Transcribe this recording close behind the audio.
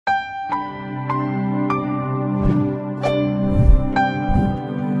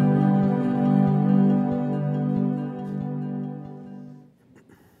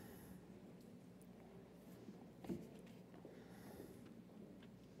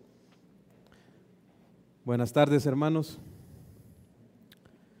Buenas tardes, hermanos.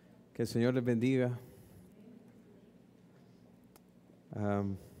 Que el Señor les bendiga.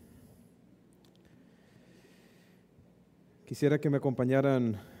 Quisiera que me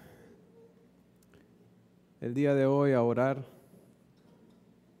acompañaran el día de hoy a orar,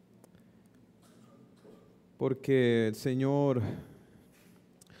 porque el Señor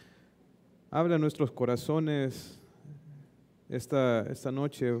habla a nuestros corazones esta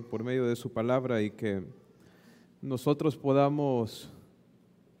noche por medio de su palabra, y que nosotros podamos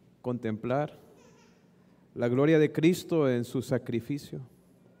contemplar la gloria de Cristo en su sacrificio,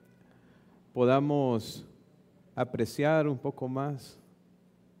 podamos apreciar un poco más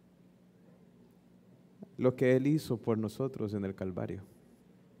lo que Él hizo por nosotros en el Calvario.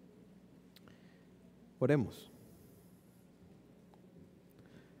 Oremos.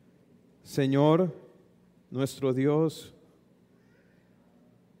 Señor, nuestro Dios,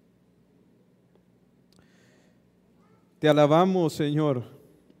 te alabamos, Señor,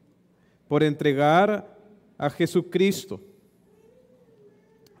 por entregar a Jesucristo,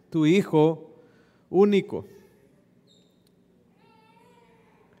 tu Hijo único,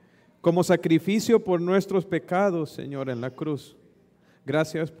 como sacrificio por nuestros pecados, Señor, en la cruz.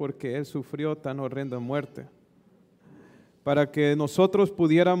 Gracias porque Él sufrió tan horrenda muerte, para que nosotros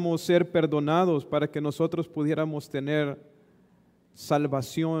pudiéramos ser perdonados, para que nosotros pudiéramos tener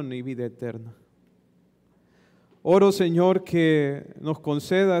salvación y vida eterna. Oro, Señor, que nos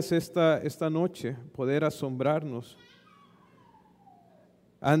concedas esta noche poder asombrarnos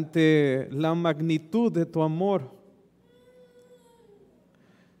ante la magnitud de tu amor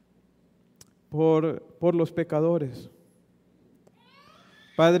por los pecadores.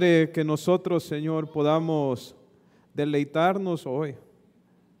 Padre, que nosotros, Señor, podamos deleitarnos hoy,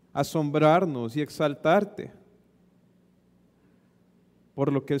 asombrarnos y exaltarte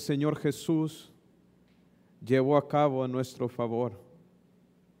por lo que el Señor Jesús llevó a cabo a nuestro favor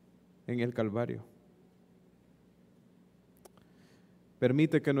en el Calvario.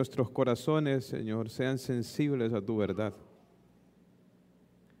 Permite que nuestros corazones, Señor, sean sensibles a tu verdad.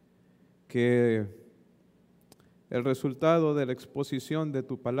 Que el resultado de la exposición de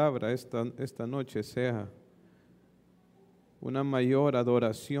tu palabra esta noche sea una mayor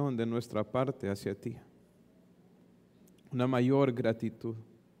adoración de nuestra parte hacia ti, una mayor gratitud.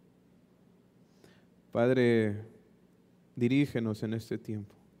 Padre, dirígenos en este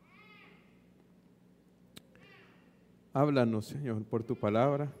tiempo. Háblanos, Señor, por tu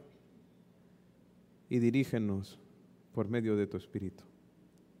palabra, y dirígenos por medio de tu Espíritu.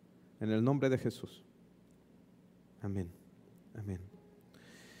 En el nombre de Jesús. Amén. Amén.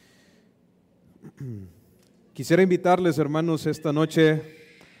 Quisiera invitarles, hermanos, esta noche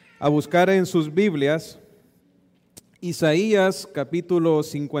a buscar en sus Biblias Isaías capítulo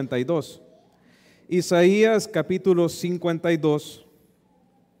 52. Isaías capítulo 52,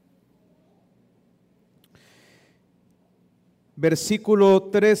 versículo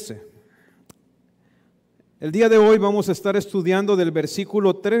 13. El día de hoy vamos a estar estudiando del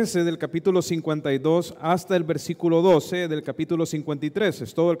versículo 13 del capítulo 52 hasta el versículo 12 del capítulo 53.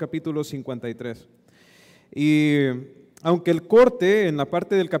 Es todo el capítulo 53. Y aunque el corte en la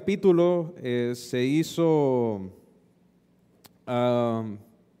parte del capítulo se hizo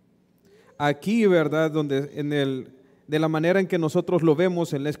aquí, ¿verdad? Donde de la manera en que nosotros lo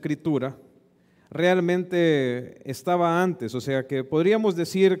vemos en la Escritura, realmente estaba antes. O sea que podríamos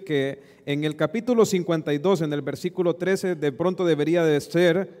decir que en el capítulo 52, en el versículo 13, de pronto debería de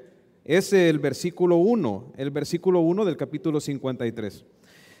ser ese el versículo 1 del capítulo 53.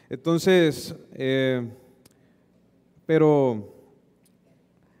 Entonces, pero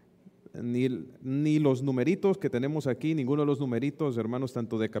ni los numeritos que tenemos aquí, ninguno de los numeritos, hermanos,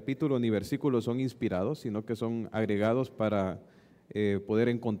 tanto de capítulo ni versículo son inspirados, sino que son agregados para poder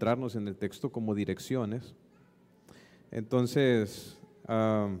encontrarnos en el texto como direcciones. Entonces,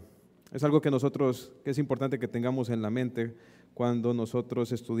 es algo que es importante que tengamos en la mente cuando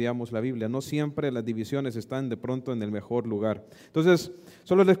nosotros estudiamos la Biblia. No siempre las divisiones están de pronto en el mejor lugar. Entonces,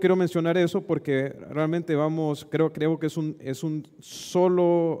 solo les quiero mencionar eso porque realmente creo que es un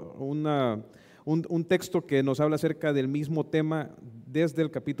texto que nos habla acerca del mismo tema desde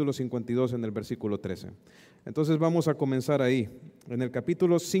el capítulo 52 en el versículo 13. Entonces vamos a comenzar ahí, en el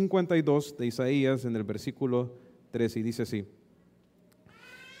capítulo 52 de Isaías, en el versículo 13, y dice así: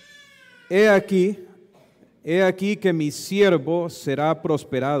 He aquí que mi siervo será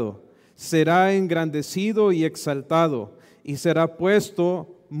prosperado, será engrandecido y exaltado, y será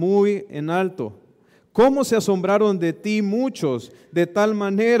puesto muy en alto. ¿Cómo se asombraron de ti muchos? De tal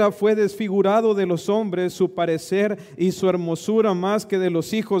manera fue desfigurado de los hombres su parecer y su hermosura más que de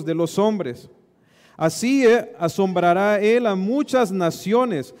los hijos de los hombres. Así asombrará él a muchas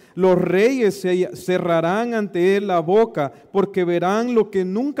naciones. Los reyes cerrarán ante él la boca, porque verán lo que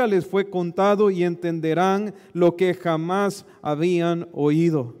nunca les fue contado y entenderán lo que jamás habían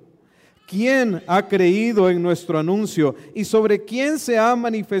oído. ¿Quién ha creído en nuestro anuncio? ¿Y sobre quién se ha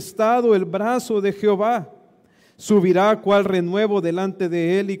manifestado el brazo de Jehová? Subirá cual renuevo delante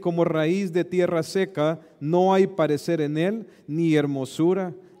de él, y como raíz de tierra seca, no hay parecer en él, ni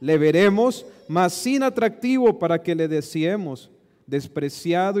hermosura. Le veremos, mas sin atractivo para que le deseemos.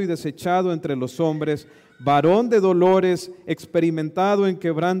 Despreciado y desechado entre los hombres, varón de dolores, experimentado en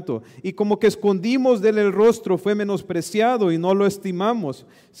quebranto. Y como que escondimos de él el rostro, fue menospreciado y no lo estimamos.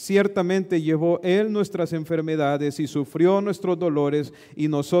 Ciertamente llevó él nuestras enfermedades y sufrió nuestros dolores, y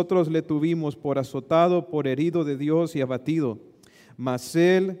nosotros le tuvimos por azotado, por herido de Dios y abatido. Mas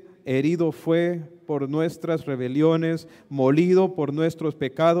él herido fue por nuestras rebeliones, molido por nuestros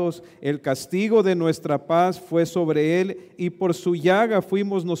pecados. El castigo de nuestra paz fue sobre él, y por su llaga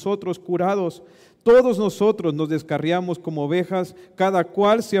fuimos nosotros curados. Todos nosotros nos descarriamos como ovejas, cada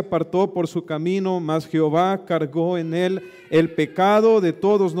cual se apartó por su camino, mas Jehová cargó en él el pecado de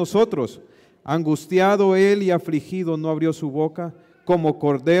todos nosotros. Angustiado él y afligido, no abrió su boca. Como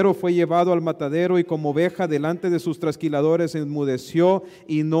cordero fue llevado al matadero, y como oveja delante de sus trasquiladores enmudeció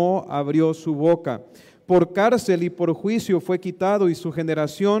y no abrió su boca. Por cárcel y por juicio fue quitado, y su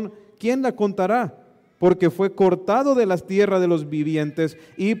generación, ¿quién la contará? Porque fue cortado de las tierras de los vivientes,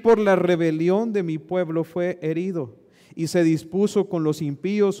 y por la rebelión de mi pueblo fue herido. Y se dispuso con los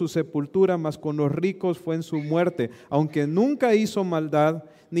impíos su sepultura, mas con los ricos fue en su muerte, aunque nunca hizo maldad,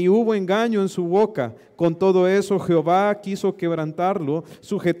 ni hubo engaño en su boca. Con todo eso Jehová quiso quebrantarlo,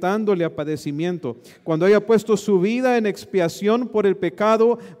 sujetándole a padecimiento. Cuando haya puesto su vida en expiación por el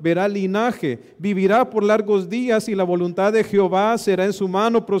pecado, verá linaje, vivirá por largos días, y la voluntad de Jehová será en su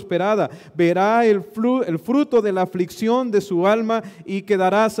mano prosperada. Verá el fruto de la aflicción de su alma y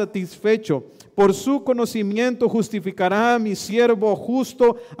quedará satisfecho. Por su conocimiento justificará a mi siervo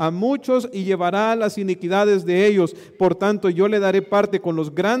justo a muchos, y llevará las iniquidades de ellos. Por tanto, yo le daré parte con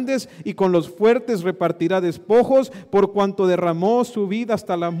los grandes, y con los fuertes repartirá despojos, por cuanto derramó su vida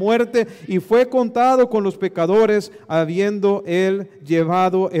hasta la muerte, y fue contado con los pecadores, habiendo él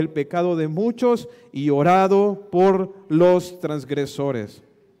llevado el pecado de muchos y orado por los transgresores.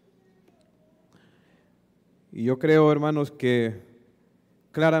 Y yo creo, hermanos, que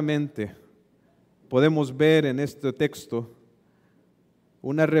claramente podemos ver en este texto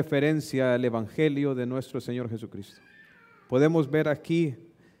una referencia al Evangelio de nuestro Señor Jesucristo. Podemos ver aquí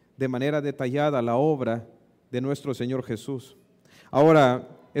de manera detallada la obra de nuestro Señor Jesús. Ahora,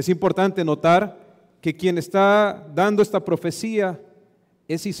 es importante notar que quien está dando esta profecía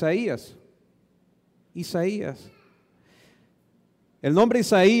es Isaías. Isaías. El nombre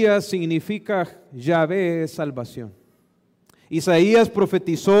Isaías significa Yahvé es salvación. Isaías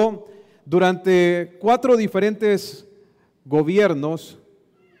profetizó durante 4 diferentes gobiernos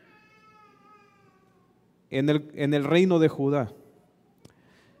en el reino de Judá.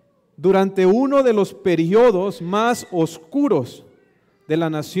 Durante uno de los periodos más oscuros de la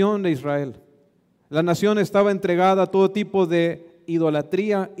nación de Israel. La nación estaba entregada a todo tipo de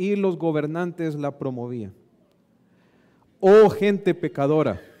idolatría, y los gobernantes la promovían. Oh gente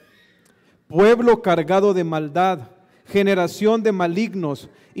pecadora, pueblo cargado de maldad, generación de malignos,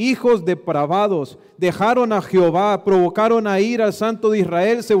 hijos depravados, dejaron a Jehová, provocaron a ira al Santo de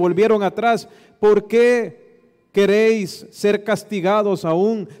Israel, se volvieron atrás. ¿Por qué queréis ser castigados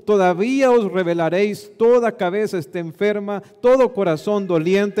aún? Todavía os revelaréis. Toda cabeza está enferma, todo corazón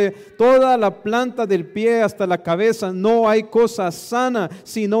doliente, toda la planta del pie hasta la cabeza. No hay cosa sana,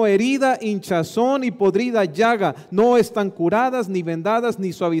 sino herida, hinchazón y podrida llaga. No están curadas, ni vendadas,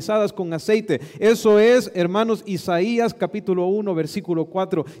 ni suavizadas con aceite. Eso es, hermanos, Isaías capítulo 1, versículo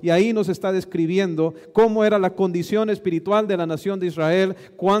 4. Y ahí nos está describiendo cómo era la condición espiritual de la nación de Israel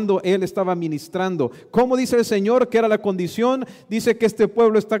cuando él estaba ministrando. ¿Cómo dice el Señor que era la condición? Dice que este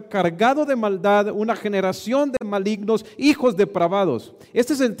pueblo está cargado de maldad, una generación de malignos, hijos depravados.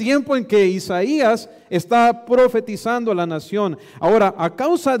 Este es el tiempo en que Isaías está profetizando a la nación. Ahora, a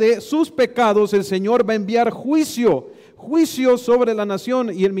causa de sus pecados, el Señor va a enviar juicio sobre la nación,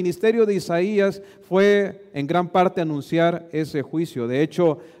 y el ministerio de Isaías fue en gran parte anunciar ese juicio. De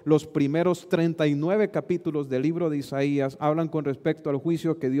hecho, los primeros 39 capítulos del libro de Isaías hablan con respecto al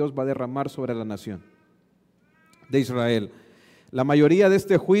juicio que Dios va a derramar sobre la nación de Israel. La mayoría de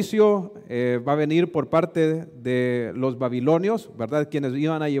este juicio va a venir por parte de los babilonios, ¿verdad? Quienes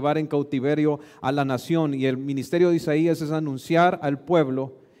iban a llevar en cautiverio a la nación, y el ministerio de Isaías es anunciar al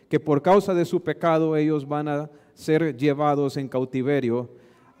pueblo que por causa de su pecado ellos van a ser llevados en cautiverio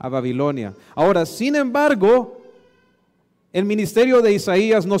a Babilonia. Ahora, sin embargo, el ministerio de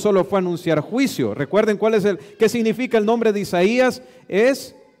Isaías no solo fue anunciar juicio. Recuerden qué significa el nombre de Isaías.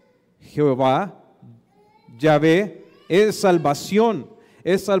 Es Jehová, Yahvé, es salvación.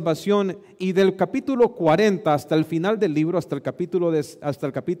 Es salvación. Y del capítulo 40 hasta el final del libro, hasta el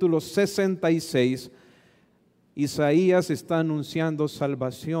capítulo 66, Isaías está anunciando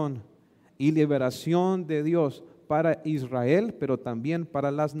salvación y liberación de Dios para Israel, pero también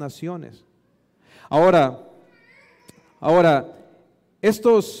para las naciones. Ahora,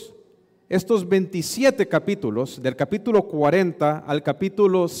 estos 27 capítulos, del capítulo 40 al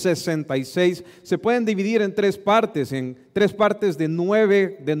capítulo 66, se pueden dividir en tres partes de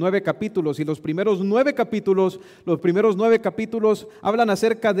nueve capítulos. Y los primeros nueve capítulos hablan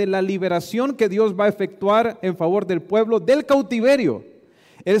acerca de la liberación que Dios va a efectuar en favor del pueblo del cautiverio.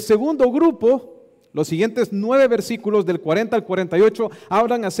 El segundo grupo, los siguientes 9 versículos del 40 al 48,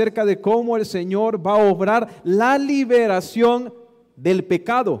 hablan acerca de cómo el Señor va a obrar la liberación del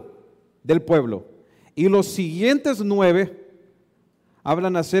pecado del pueblo. Y los siguientes 9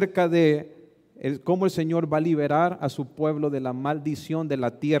 hablan acerca de cómo el Señor va a liberar a su pueblo de la maldición de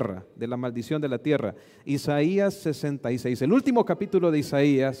la tierra, Isaías 66. El último capítulo de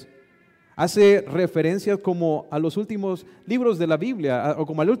Isaías hace referencias como a los últimos libros de la Biblia, o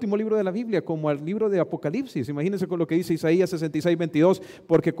como al último libro de la Biblia, como al libro de Apocalipsis. Imagínense con lo que dice Isaías 66, 22,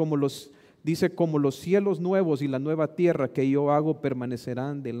 porque como los cielos nuevos y la nueva tierra que yo hago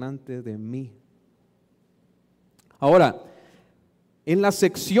permanecerán delante de mí. Ahora, en la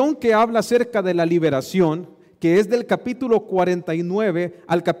sección que habla acerca de la liberación, que es del capítulo 49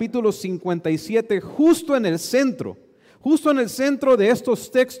 al capítulo 57, justo en el centro de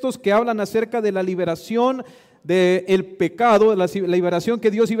estos textos que hablan acerca de la liberación del pecado, la liberación que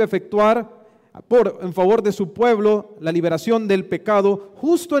Dios iba a efectuar en favor de su pueblo, la liberación del pecado,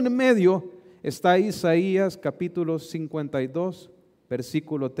 justo en medio está Isaías capítulo 52,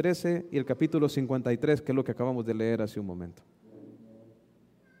 versículo 13 y el capítulo 53, que es lo que acabamos de leer hace un momento.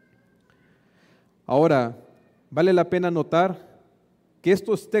 Ahora, vale la pena notar que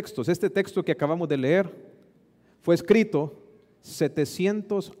este texto que acabamos de leer, fue escrito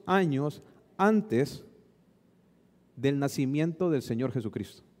 700 años antes del nacimiento del Señor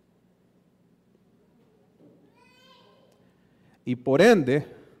Jesucristo. Y por ende,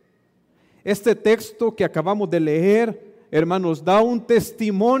 este texto que acabamos de leer, hermanos, da un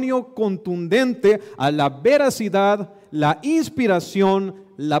testimonio contundente a la veracidad, la inspiración,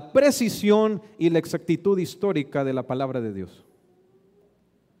 la precisión y la exactitud histórica de la palabra de Dios.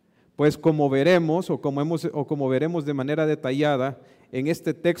 Pues como veremos como veremos de manera detallada, en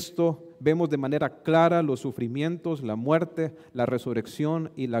este texto vemos de manera clara los sufrimientos, la muerte, la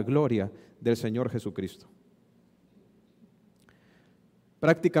resurrección y la gloria del Señor Jesucristo.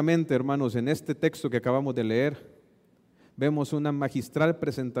 Prácticamente, hermanos, en este texto que acabamos de leer, vemos una magistral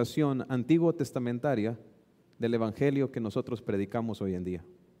presentación antiguo testamentaria del evangelio que nosotros predicamos hoy en día.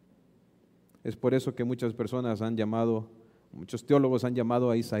 Es por eso que muchos teólogos han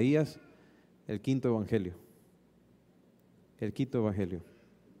llamado a Isaías el quinto evangelio. El quinto evangelio.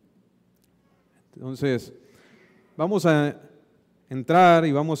 Entonces, vamos a entrar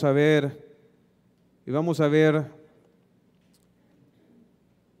y vamos a ver, vamos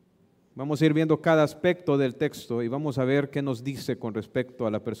a ir viendo cada aspecto del texto y vamos a ver qué nos dice con respecto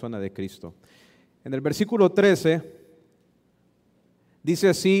a la persona de Cristo. En el versículo 13 dice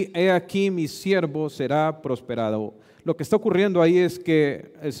así: he aquí mi siervo será prosperado. Lo que está ocurriendo ahí es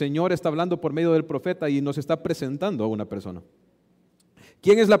que el Señor está hablando por medio del profeta y nos está presentando a una persona.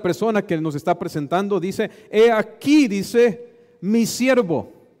 ¿Quién es la persona que nos está presentando? Dice, he aquí, dice, mi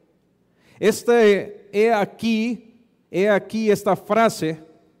siervo. He aquí, esta frase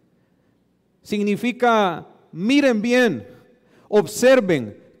significa miren bien,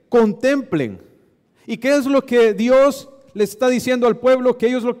 observen, contemplen. ¿Y qué es lo que Dios le está diciendo al pueblo?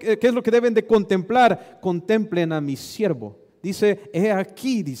 ¿Qué es lo que deben de contemplar? Contemplen a mi siervo. Dice, he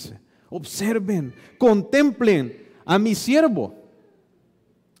aquí, dice, observen, contemplen a mi siervo.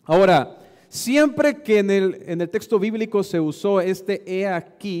 Ahora, siempre que en el texto bíblico se usó este he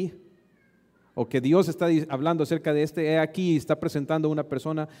aquí, o que Dios está hablando acerca de este he aquí y está presentando a una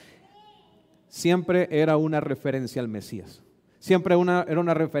persona, siempre era una referencia al Mesías. Siempre era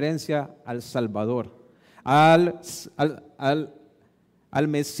una referencia al Salvador. Al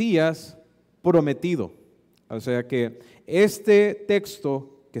Mesías prometido. O sea que este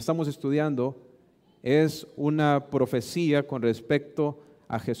texto que estamos estudiando es una profecía con respecto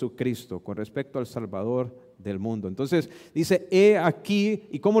a Jesucristo, con respecto al Salvador del mundo. Entonces dice, he aquí,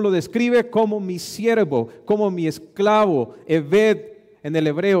 ¿y cómo lo describe? Como mi siervo, como mi esclavo, Eved, en el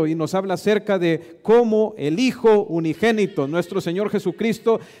hebreo y nos habla acerca de cómo el Hijo unigénito, nuestro Señor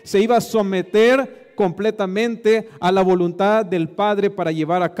Jesucristo, se iba a someter completamente a la voluntad del Padre para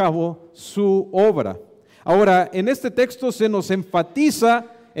llevar a cabo su obra. Ahora, en este texto se nos enfatiza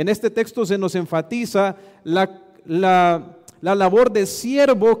la labor de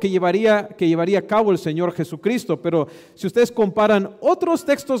siervo que llevaría a cabo el Señor Jesucristo. Pero si ustedes comparan otros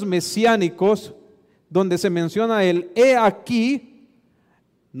textos mesiánicos donde se menciona el he aquí,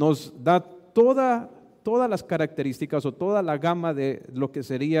 nos da todas las características o toda la gama de lo que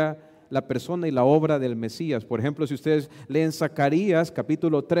sería la persona y la obra del Mesías. Por ejemplo, si ustedes leen Zacarías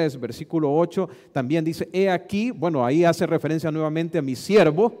capítulo 3, versículo 8, también dice, he aquí, bueno, ahí hace referencia nuevamente a mi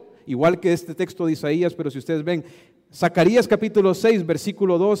siervo, igual que este texto de Isaías, pero si ustedes ven, Zacarías capítulo 6,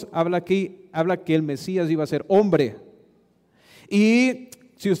 versículo 2, habla que el Mesías iba a ser hombre. Y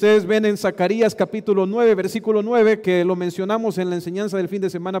si ustedes ven en Zacarías capítulo 9, versículo 9, que lo mencionamos en la enseñanza del fin de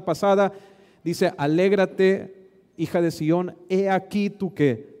semana pasada, dice, alégrate, hija de Sión, he aquí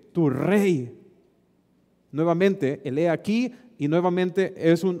tu rey. Nuevamente, el he aquí, y nuevamente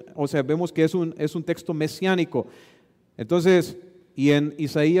vemos que es un texto mesiánico. Entonces, y en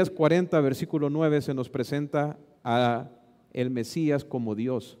Isaías 40, versículo 9, se nos presenta a el Mesías como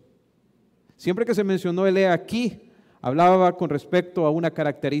Dios. Siempre que se mencionó el he aquí, hablaba con respecto a una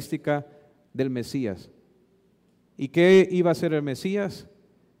característica del Mesías. ¿Y qué iba a ser el Mesías?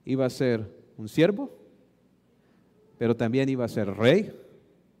 Iba a ser un siervo, pero también iba a ser rey,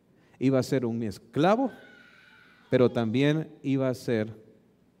 iba a ser un esclavo, pero también iba a ser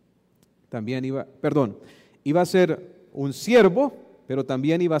un siervo, pero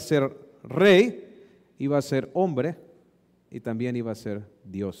también iba a ser rey, iba a ser hombre y también iba a ser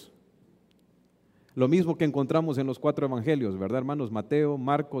Dios. Lo mismo que encontramos en los 4 evangelios, ¿verdad, hermanos? Mateo,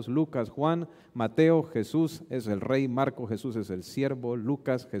 Marcos, Lucas, Juan. Mateo, Jesús es el rey. Marcos, Jesús es el siervo.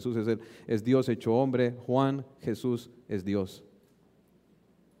 Lucas, Jesús es Dios hecho hombre. Juan, Jesús es Dios.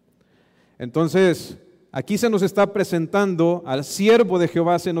 Entonces, aquí se nos está presentando al siervo de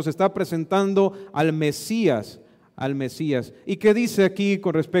Jehová, se nos está presentando al Mesías. ¿Y qué dice aquí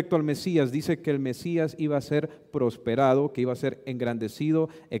con respecto al Mesías? Dice que el Mesías iba a ser prosperado, que iba a ser engrandecido,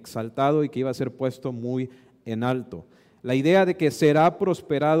 exaltado y que iba a ser puesto muy en alto. La idea de que será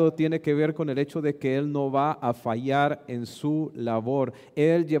prosperado tiene que ver con el hecho de que Él no va a fallar en su labor.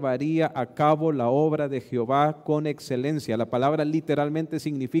 Él llevaría a cabo la obra de Jehová con excelencia. La palabra literalmente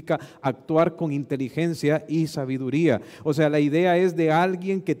significa actuar con inteligencia y sabiduría. O sea, la idea es de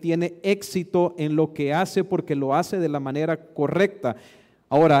alguien que tiene éxito en lo que hace porque lo hace de la manera correcta.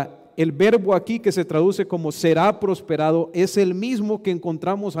 Ahora, el verbo aquí que se traduce como será prosperado es el mismo que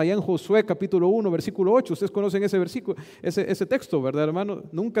encontramos allá en Josué capítulo 1, versículo 8. Ustedes conocen ese versículo, ese texto, ¿verdad, hermano?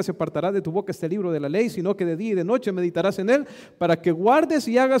 Nunca se apartará de tu boca este libro de la ley, sino que de día y de noche meditarás en él, para que guardes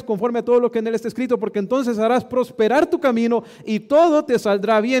y hagas conforme a todo lo que en él está escrito, porque entonces harás prosperar tu camino y todo te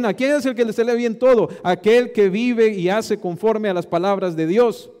saldrá bien. ¿A quién es el que le sale bien todo? Aquel que vive y hace conforme a las palabras de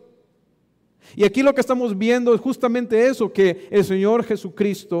Dios. Y aquí lo que estamos viendo es justamente eso, que el Señor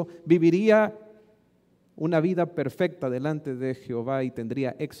Jesucristo viviría una vida perfecta delante de Jehová y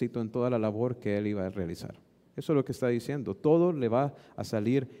tendría éxito en toda la labor que Él iba a realizar. Eso es lo que está diciendo, todo le va a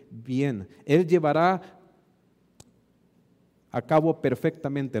salir bien. Él llevará a cabo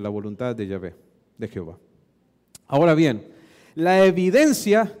perfectamente la voluntad de Yahvé, de Jehová. Ahora bien, la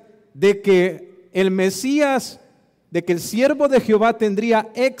evidencia de que el Mesías, de que el siervo de Jehová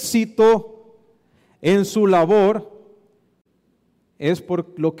tendría éxito en su labor, es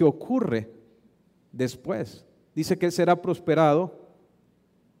por lo que ocurre después. Dice que él será prosperado,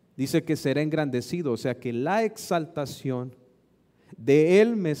 dice que será engrandecido, o sea que la exaltación de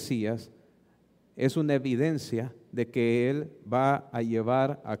el Mesías es una evidencia de que él va a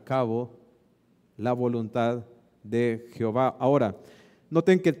llevar a cabo la voluntad de Jehová. Ahora,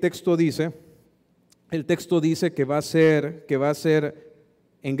 noten que el texto dice que va a ser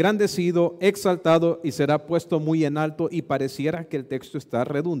engrandecido, exaltado y será puesto muy en alto, y pareciera que el texto está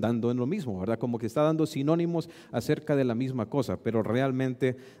redundando en lo mismo, ¿verdad? Como que está dando sinónimos acerca de la misma cosa, pero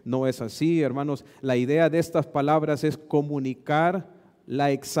realmente no es así, hermanos. La idea de estas palabras es comunicar la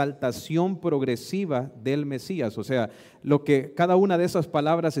exaltación progresiva del Mesías, o sea, lo que cada una de esas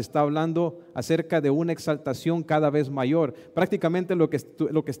palabras está hablando acerca de una exaltación cada vez mayor. Prácticamente lo que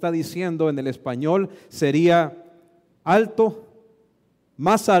está diciendo en el español sería alto,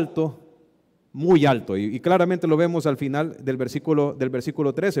 más alto, muy alto, y claramente lo vemos al final del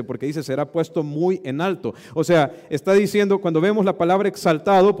versículo 13, porque dice será puesto muy en alto. O sea, está diciendo, cuando vemos la palabra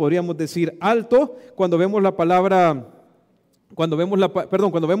exaltado, podríamos decir alto. Cuando vemos la palabra Cuando vemos la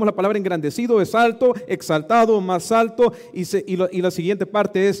palabra engrandecido es alto, exaltado, más alto, y la siguiente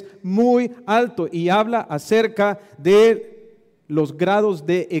parte es muy alto, y habla acerca de los grados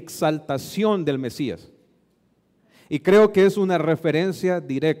de exaltación del Mesías. Y creo que es una referencia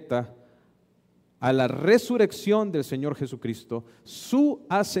directa a la resurrección del Señor Jesucristo, su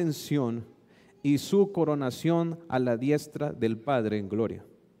ascensión y su coronación a la diestra del Padre en gloria.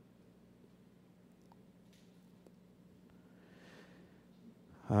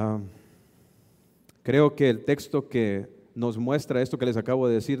 Creo que el texto que nos muestra esto que les acabo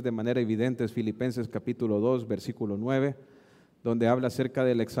de decir de manera evidente es Filipenses capítulo 2, versículo 9, donde habla acerca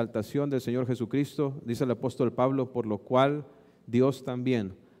de la exaltación del Señor Jesucristo. Dice el apóstol Pablo: por lo cual Dios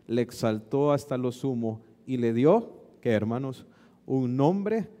también le exaltó hasta lo sumo y le dio, ¿qué, hermanos? Un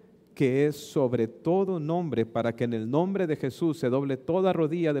nombre que es sobre todo nombre, para que en el nombre de Jesús se doble toda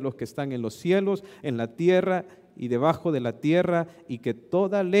rodilla de los que están en los cielos, en la tierra y debajo de la tierra, y que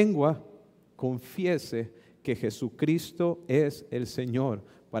toda lengua confiese que Jesucristo es el Señor,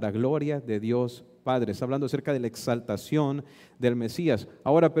 para gloria de Dios Padre. Está hablando acerca de la exaltación del Mesías.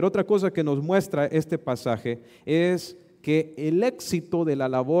 Ahora, pero otra cosa que nos muestra este pasaje es que el éxito de la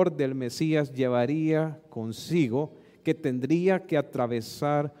labor del Mesías llevaría consigo que tendría que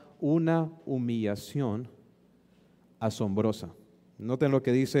atravesar una humillación asombrosa. Noten lo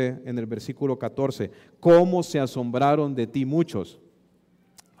que dice en el versículo 14: ¿cómo se asombraron de ti muchos?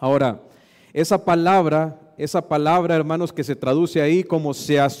 Ahora, esa palabra, hermanos, que se traduce ahí como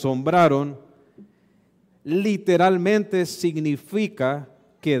se asombraron, literalmente significa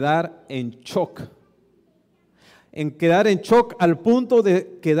quedar en shock. Quedar en shock al punto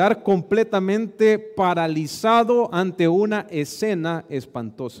de quedar completamente paralizado ante una escena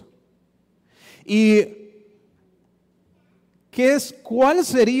espantosa. ¿Y cuál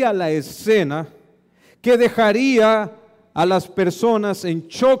sería la escena que dejaría a las personas en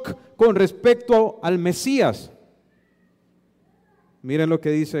shock con respecto al Mesías? Miren lo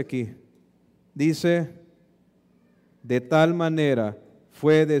que dice aquí. Dice: de tal manera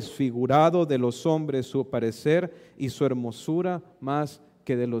fue desfigurado de los hombres su parecer, y su hermosura más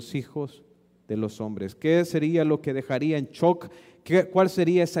que de los hijos de los hombres. ¿Qué sería lo que dejaría en shock? ¿Cuál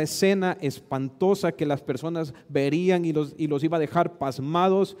sería esa escena espantosa que las personas verían y los iba a dejar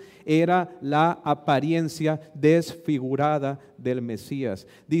pasmados? Era la apariencia desfigurada del Mesías.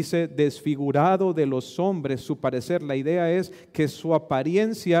 Dice: desfigurado de los hombres su parecer. La idea es que su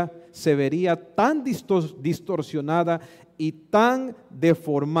apariencia se vería tan distorsionada y tan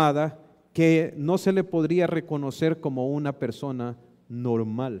deformada que no se le podría reconocer como una persona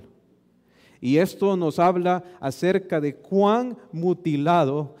normal. Y esto nos habla acerca de cuán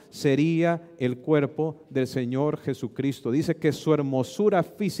mutilado sería el cuerpo del Señor Jesucristo. Dice que su hermosura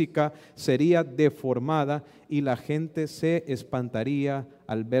física sería deformada y la gente se espantaría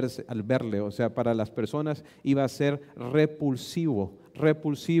al verle. O sea, para las personas iba a ser repulsivo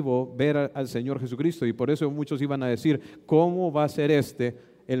ver al Señor Jesucristo. Y por eso muchos iban a decir: ¿cómo va a ser este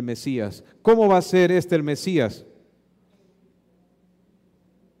el Mesías? ¿Cómo va a ser este el Mesías?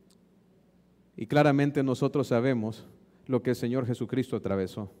 Y claramente nosotros sabemos lo que el Señor Jesucristo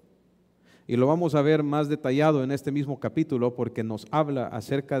atravesó. Y lo vamos a ver más detallado en este mismo capítulo, porque nos habla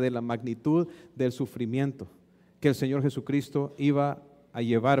acerca de la magnitud del sufrimiento que el Señor Jesucristo iba a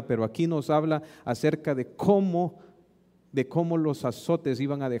llevar. Pero aquí nos habla acerca de cómo los azotes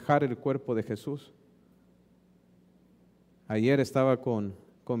iban a dejar el cuerpo de Jesús. Ayer estaba con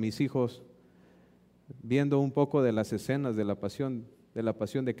mis hijos viendo un poco de las escenas de la pasión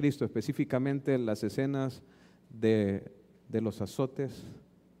de Cristo, específicamente las escenas de los azotes,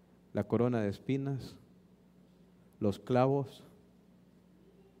 la corona de espinas, los clavos.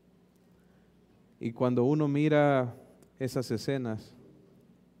 Y cuando uno mira esas escenas,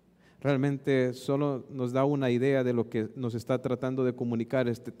 realmente solo nos da una idea de lo que nos está tratando de comunicar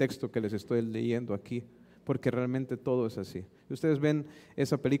este texto que les estoy leyendo aquí, porque realmente todo es así. Ustedes ven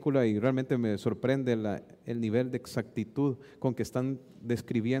esa película y realmente me sorprende el nivel de exactitud con que están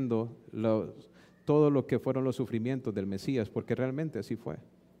describiendo todo lo que fueron los sufrimientos del Mesías, porque realmente así fue.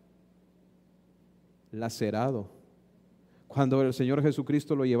 Lacerado. Cuando el Señor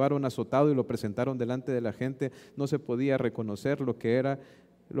Jesucristo lo llevaron azotado y lo presentaron delante de la gente, no se podía reconocer lo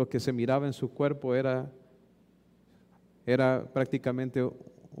que se miraba en su cuerpo. Era prácticamente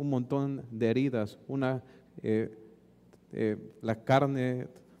un montón de heridas, la carne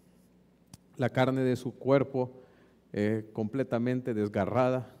de su cuerpo completamente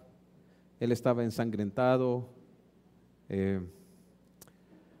desgarrada. Él estaba ensangrentado,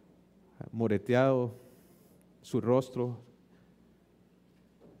 moreteado, su rostro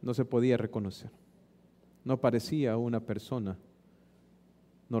no se podía reconocer. No parecía una persona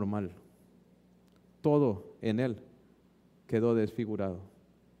normal. Todo en él quedó desfigurado.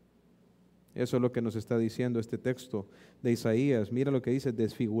 Eso es lo que nos está diciendo este texto de Isaías. Mira lo que dice: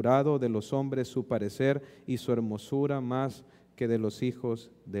 desfigurado de los hombres su parecer y su hermosura más que de los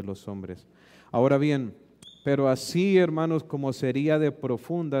hijos de los hombres. Ahora bien, pero así, hermanos, como sería de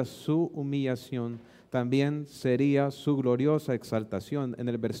profunda su humillación, también sería su gloriosa exaltación. En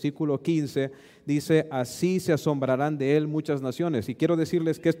el versículo 15 dice: así se asombrarán de él muchas naciones. Y quiero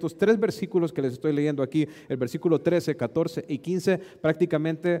decirles que estos tres versículos que les estoy leyendo aquí, el versículo 13, 14 y 15,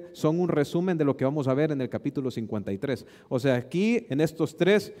 prácticamente son un resumen de lo que vamos a ver en el capítulo 53. O sea, aquí en estos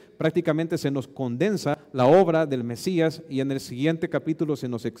tres prácticamente se nos condensa la obra del Mesías, y en el siguiente capítulo se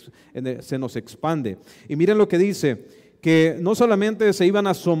nos expande. Y miren lo que dice: que no solamente se iban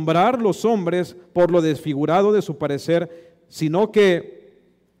a asombrar los hombres por lo desfigurado de su parecer, sino que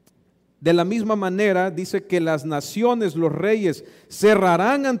de la misma manera dice que las naciones, los reyes,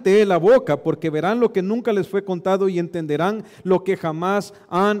 cerrarán ante él la boca, porque verán lo que nunca les fue contado y entenderán lo que jamás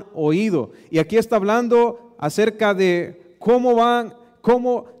han oído. Y aquí está hablando acerca de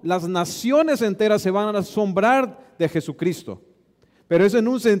cómo las naciones enteras se van a asombrar de Jesucristo. Pero es en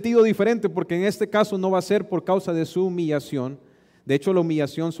un sentido diferente, porque en este caso no va a ser por causa de su humillación. De hecho, la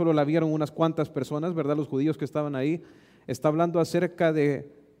humillación solo la vieron unas cuantas personas, ¿verdad? Los judíos que estaban ahí. Está hablando acerca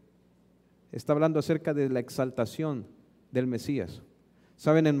de la exaltación del Mesías.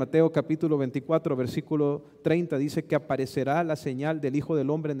 Saben, en Mateo capítulo 24, versículo 30, dice que aparecerá la señal del Hijo del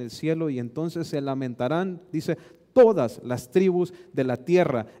Hombre en el cielo, y entonces se lamentarán, dice, todas las tribus de la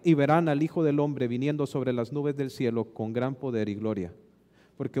tierra, y verán al Hijo del Hombre viniendo sobre las nubes del cielo con gran poder y gloria.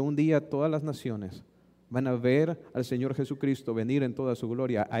 Porque un día todas las naciones van a ver al Señor Jesucristo venir en toda su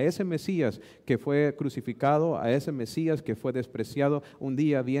gloria. A ese Mesías que fue crucificado, a ese Mesías que fue despreciado, un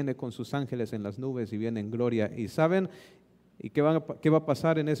día viene con sus ángeles en las nubes y viene en gloria. ¿Y saben? ¿Y qué va a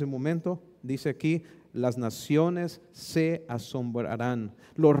pasar en ese momento? Dice aquí: las naciones se asombrarán,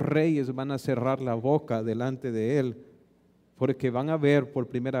 los reyes van a cerrar la boca delante de él, porque van a ver por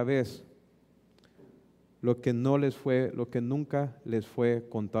primera vez lo que nunca les fue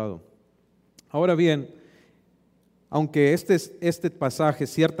contado. Ahora bien, aunque este pasaje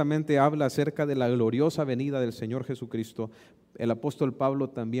ciertamente habla acerca de la gloriosa venida del Señor Jesucristo, el apóstol Pablo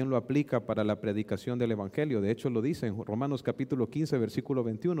también lo aplica para la predicación del Evangelio. De hecho, lo dice en Romanos capítulo 15, versículo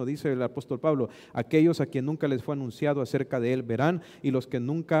 21, dice el apóstol Pablo: aquellos a quien nunca les fue anunciado acerca de él verán, y los que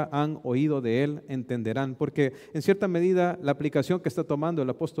nunca han oído de él entenderán. Porque en cierta medida la aplicación que está tomando el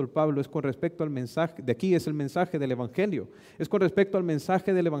apóstol Pablo es con respecto al mensaje, de aquí es el mensaje del Evangelio, es con respecto al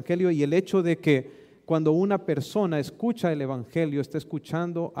mensaje del Evangelio, y el hecho de que cuando una persona escucha el Evangelio, está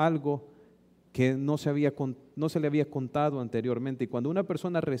escuchando algo que no se le había contado anteriormente. Y cuando una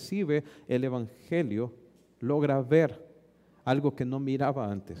persona recibe el Evangelio, logra ver algo que no miraba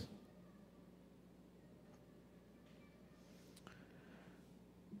antes.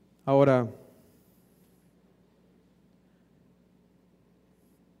 Ahora,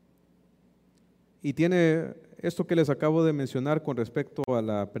 y tiene esto que les acabo de mencionar con respecto a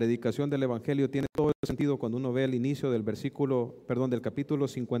la predicación del Evangelio, tiene todo el sentido cuando uno ve el inicio del del capítulo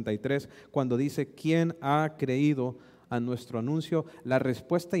 53, cuando dice: ¿quién ha creído a nuestro anuncio? La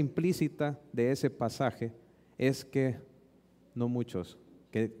respuesta implícita de ese pasaje es que no muchos,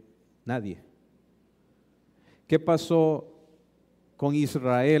 que nadie. ¿Qué pasó con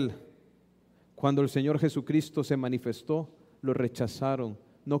Israel cuando el Señor Jesucristo se manifestó? Lo rechazaron,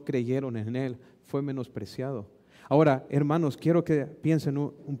 no creyeron en él, fue menospreciado. Ahora, hermanos, quiero que piensen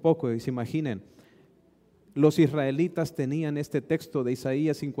un poco y se imaginen. Los israelitas tenían este texto de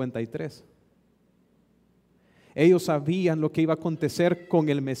Isaías 53. Ellos sabían lo que iba a acontecer con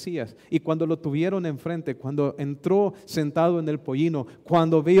el Mesías, y cuando lo tuvieron enfrente, cuando entró sentado en el pollino,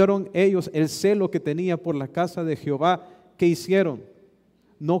 cuando vieron ellos el celo que tenía por la casa de Jehová, ¿qué hicieron?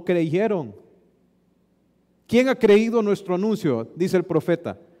 No creyeron. ¿Quién ha creído nuestro anuncio? Dice el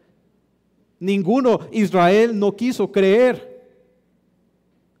profeta. Ninguno. Israel no quiso creer.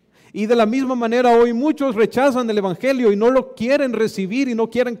 Y de la misma manera hoy muchos rechazan el Evangelio y no lo quieren recibir y no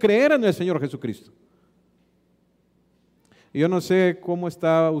quieren creer en el Señor Jesucristo. Yo no sé cómo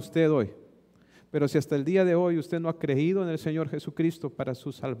está usted hoy, pero si hasta el día de hoy usted no ha creído en el Señor Jesucristo para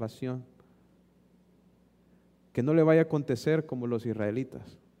su salvación, que no le vaya a acontecer como los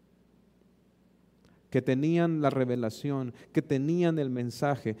israelitas, que tenían la revelación, que tenían el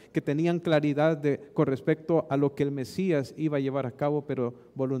mensaje, que tenían claridad con respecto a lo que el Mesías iba a llevar a cabo, pero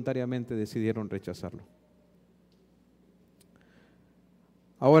voluntariamente decidieron rechazarlo.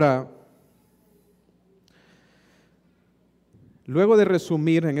 Ahora, luego de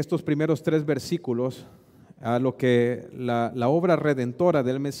resumir en estos primeros 3 versículos a lo que la obra redentora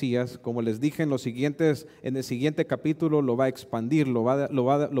del Mesías, como les dije en el siguiente capítulo, lo va a expandir, lo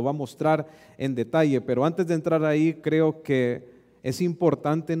va a mostrar en detalle. Pero antes de entrar ahí, creo que es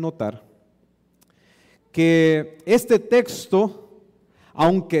importante notar que este texto,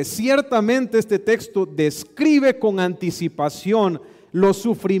 aunque ciertamente este texto describe con anticipación los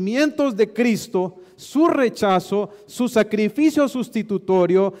sufrimientos de Cristo, su rechazo, su sacrificio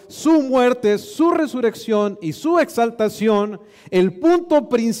sustitutorio, su muerte, su resurrección y su exaltación, el punto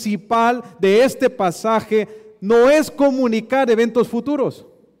principal de este pasaje no es comunicar eventos futuros.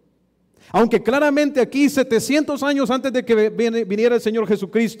 Aunque claramente aquí, 700 años antes de que viniera el Señor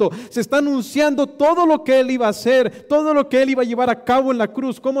Jesucristo, se está anunciando todo lo que Él iba a hacer, todo lo que Él iba a llevar a cabo en la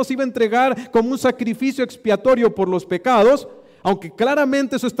cruz, cómo se iba a entregar como un sacrificio expiatorio por los pecados. Aunque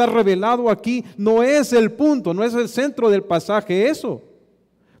claramente eso está revelado aquí, no es el punto, no es el centro del pasaje eso.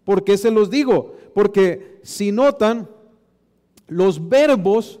 ¿Por qué se los digo? Porque si notan, los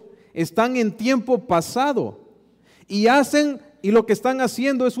verbos están en tiempo pasado y lo que están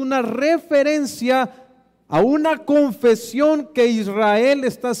haciendo es una referencia a una confesión que Israel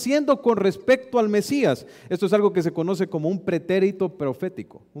está haciendo con respecto al Mesías. Esto es algo que se conoce como un pretérito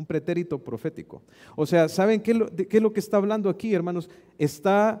profético, un pretérito profético. O sea, ¿saben qué es lo que está hablando aquí, hermanos?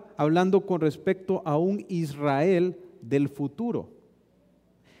 Está hablando con respecto a un Israel del futuro.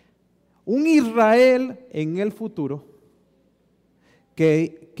 Un Israel en el futuro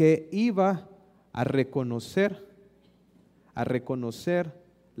que iba a reconocer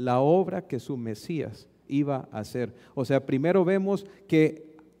la obra que su Mesías iba a hacer. O sea, primero vemos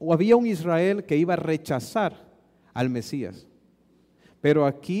que había un Israel que iba a rechazar al Mesías. Pero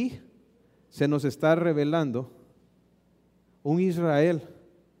aquí se nos está revelando un Israel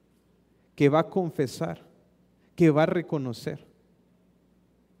que va a confesar, que va a reconocer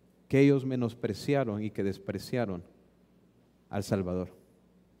que ellos menospreciaron y que despreciaron al Salvador.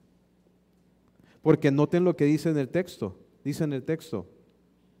 Porque noten lo que dice en el texto. Dice en el texto,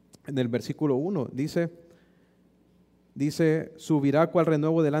 en el versículo 1, dice, subirá cual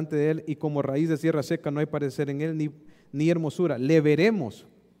renuevo delante de él y como raíz de tierra seca no hay parecer en él ni hermosura. Le veremos,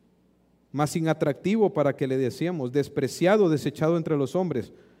 mas sin atractivo para que le deseemos, despreciado, desechado entre los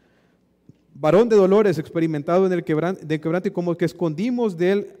hombres, varón de dolores, experimentado en el quebranto y como que escondimos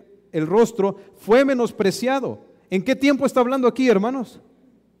de él el rostro, fue menospreciado. ¿En qué tiempo está hablando aquí, hermanos?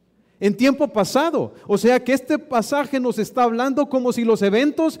 En tiempo pasado. O sea que este pasaje nos está hablando como si los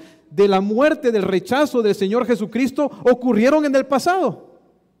eventos de la muerte, del rechazo del Señor Jesucristo ocurrieron en el pasado.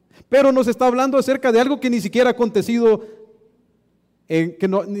 Pero nos está hablando acerca de algo que ni siquiera ha acontecido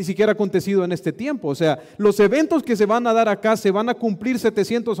en este tiempo. O sea, los eventos que se van a dar acá se van a cumplir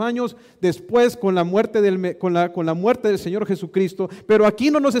 700 años después con la muerte del Señor Jesucristo. Pero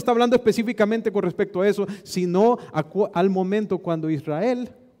aquí no nos está hablando específicamente con respecto a eso, sino al momento cuando Israel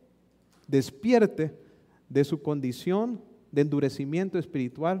despierte de su condición de endurecimiento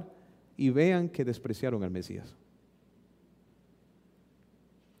espiritual y vean que despreciaron al Mesías.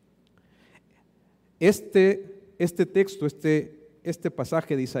 Este texto, este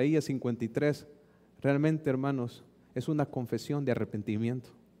pasaje de Isaías 53, realmente, hermanos, es una confesión de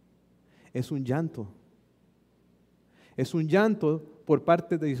arrepentimiento. Es un llanto. Es un llanto por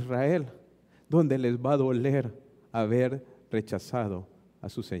parte de Israel, donde les va a doler haber rechazado a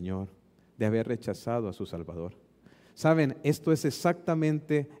su Señor, de haber rechazado a su Salvador. Saben, esto es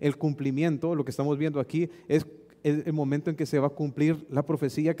exactamente el cumplimiento. Lo que estamos viendo aquí es el momento en que se va a cumplir la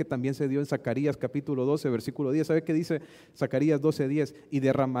profecía que también se dio en Zacarías capítulo 12, versículo 10. ¿Sabe qué dice Zacarías 12:10? Y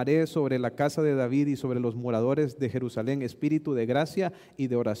derramaré sobre la casa de David y sobre los moradores de Jerusalén espíritu de gracia y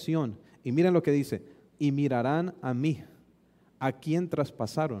de oración. Y miren lo que dice: y mirarán a mí, a quien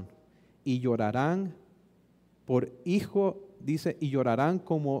traspasaron, y llorarán por hijo, dice, y llorarán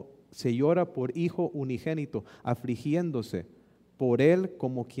como se llora por hijo unigénito, afligiéndose por él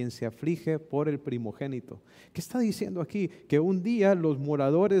como quien se aflige por el primogénito. ¿Qué está diciendo aquí? Que un día los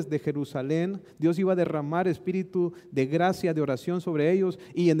moradores de Jerusalén, Dios iba a derramar espíritu de gracia, de oración sobre ellos,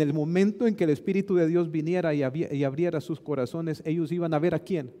 y en el momento en que el Espíritu de Dios viniera y abriera sus corazones, ellos iban a ver ¿a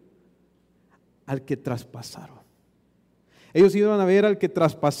quién? Al que traspasaron. Ellos iban a ver al que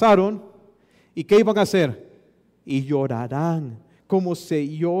traspasaron, ¿y qué iban a hacer? Y llorarán como se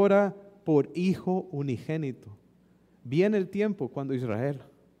llora por hijo unigénito. Viene el tiempo cuando Israel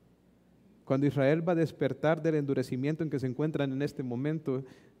va a despertar del endurecimiento en que se encuentran en este momento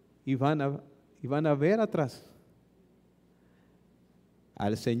y van a ver atrás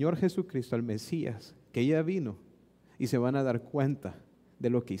al Señor Jesucristo, al Mesías, que ya vino, y se van a dar cuenta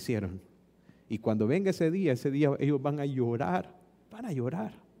de lo que hicieron. Y cuando venga ese día ellos van a llorar, van a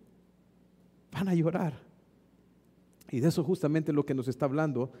llorar. Y de eso justamente es lo que nos está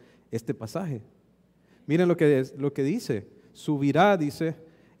hablando este pasaje. Miren lo que dice. Subirá, dice.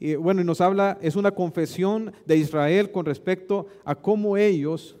 Y bueno, y nos habla, es una confesión de Israel con respecto a cómo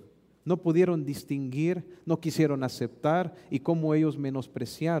ellos no pudieron distinguir, no quisieron aceptar y cómo ellos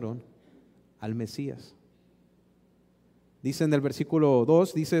menospreciaron al Mesías. Dice en el versículo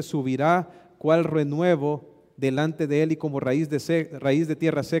 2, dice, subirá cual renuevo delante de él y como raíz de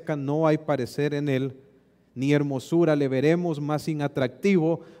tierra seca no hay parecer en él, ni hermosura le veremos más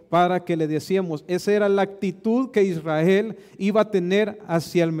inatractivo para que le decíamos. Esa era la actitud que Israel iba a tener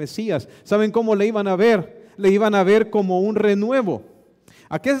hacia el Mesías. ¿Saben cómo le iban a ver? Le iban a ver como un renuevo.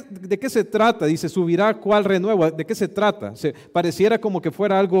 ¿De qué se trata? Dice, subirá cuál renuevo. ¿De qué se trata? Pareciera como que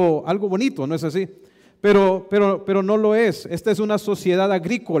fuera algo bonito, ¿no es así? Pero no lo es. Esta es una sociedad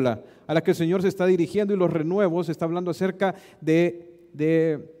agrícola a la que el Señor se está dirigiendo, y los renuevos está hablando acerca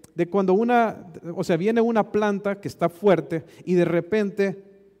de cuando viene una planta que está fuerte y de repente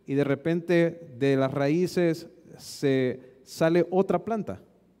de las raíces sale otra planta.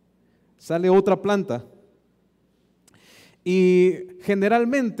 Y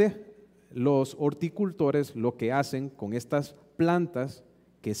generalmente los horticultores lo que hacen con estas plantas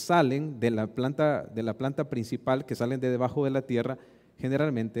que salen de la planta principal, que salen de debajo de la tierra,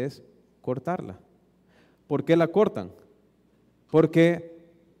 generalmente es cortarla. ¿Por qué la cortan? Porque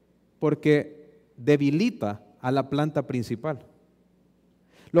debilita a la planta principal.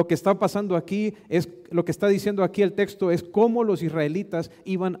 Lo que está pasando aquí lo que está diciendo aquí el texto es cómo los israelitas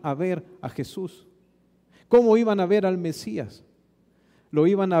iban a ver a Jesús. ¿Cómo iban a ver al Mesías? Lo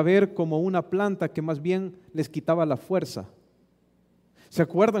iban a ver como una planta que más bien les quitaba la fuerza. ¿Se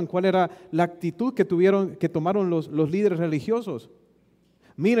acuerdan cuál era la actitud que tomaron los líderes religiosos?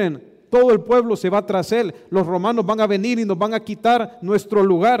 Miren, todo el pueblo se va tras él. Los romanos van a venir y nos van a quitar nuestro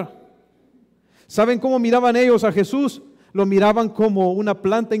lugar. ¿Saben cómo miraban ellos a Jesús? Lo miraban como una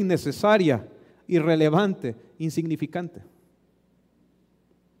planta innecesaria, irrelevante, insignificante.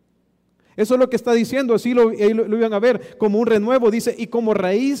 Eso es lo que está diciendo, así lo iban a ver, como un renuevo, dice, y como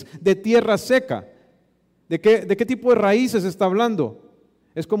raíz de tierra seca. ¿De qué tipo de raíces está hablando?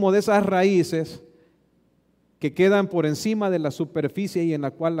 Es como de esas raíces que quedan por encima de la superficie y en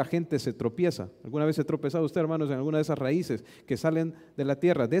la cual la gente se tropieza. ¿Alguna vez se ha tropezado usted, hermanos, en alguna de esas raíces que salen de la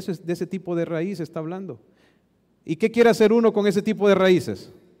tierra? De ese tipo de raíz está hablando. ¿Y qué quiere hacer uno con ese tipo de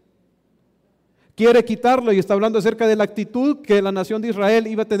raíces? Quiere quitarlo, y está hablando acerca de la actitud que la nación de Israel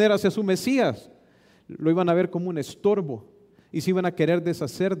iba a tener hacia su Mesías. Lo iban a ver como un estorbo y se iban a querer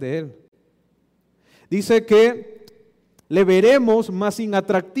deshacer de él. Dice que le veremos más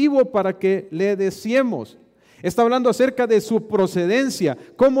inatractivo para que le deseemos. Está hablando acerca de su procedencia,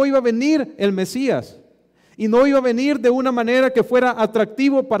 cómo iba a venir el Mesías. Y no iba a venir de una manera que fuera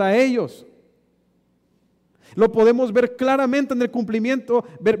atractivo para ellos. Lo podemos ver claramente en el cumplimiento,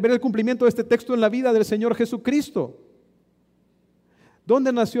 ver el cumplimiento de este texto en la vida del Señor Jesucristo.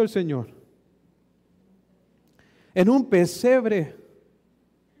 ¿Dónde nació el Señor? En un pesebre.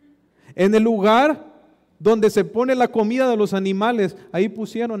 En el lugar donde se pone la comida de los animales, ahí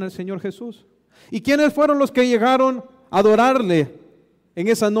pusieron al Señor Jesús. ¿Y quiénes fueron los que llegaron a adorarle en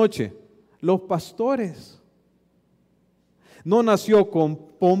esa noche? Los pastores. No nació con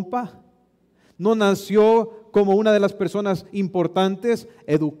pompa, no nació como una de las personas importantes,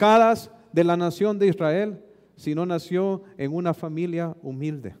 educadas de la nación de Israel, sino nació en una familia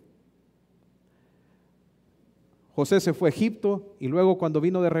humilde. José se fue a Egipto y luego cuando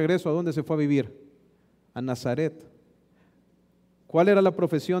vino de regreso, ¿a dónde se fue a vivir? A Nazaret. ¿Cuál era la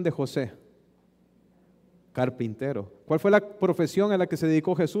profesión de José? Carpintero. ¿Cuál fue la profesión a la que se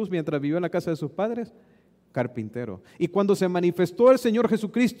dedicó Jesús mientras vivió en la casa de sus padres? Carpintero. Y cuando se manifestó el Señor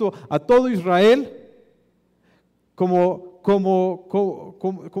Jesucristo a todo Israel,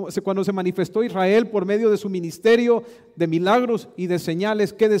 cuando se manifestó Israel por medio de su ministerio de milagros y de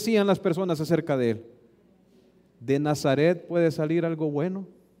señales, ¿qué decían las personas acerca de él? ¿De Nazaret puede salir algo bueno?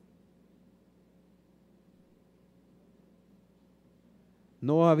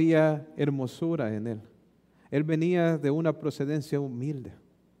 No había hermosura en él. Él venía de una procedencia humilde.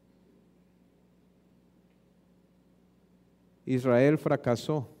 Israel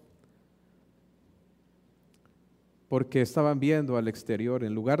fracasó porque estaban viendo al exterior,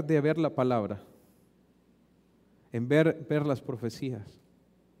 en lugar de ver la palabra, en ver las profecías,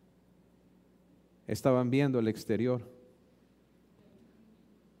 estaban viendo el exterior.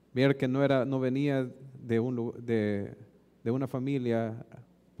 Ver que no venía de una familia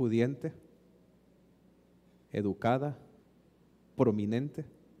pudiente, educada, prominente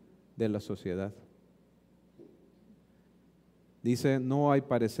de la sociedad. Dice, no hay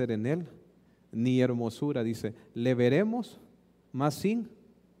parecer en él, ni hermosura. Dice, le veremos más sin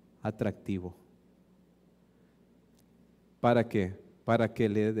atractivo. ¿Para qué? Para que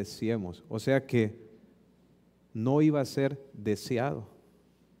le deseemos. O sea que no iba a ser deseado.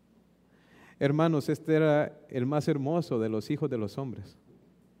 Hermanos, este era el más hermoso de los hijos de los hombres.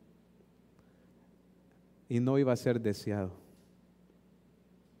 Y no iba a ser deseado.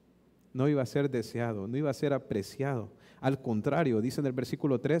 No iba a ser deseado, no iba a ser apreciado. Al contrario, dice en el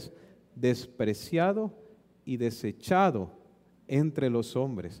versículo 3, despreciado y desechado entre los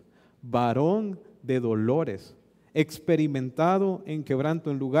hombres, varón de dolores, experimentado en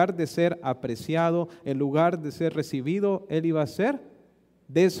quebranto. En lugar de ser apreciado, en lugar de ser recibido, él iba a ser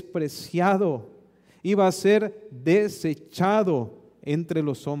despreciado, iba a ser desechado entre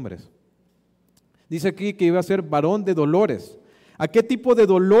los hombres. Dice aquí que iba a ser varón de dolores. ¿A qué tipo de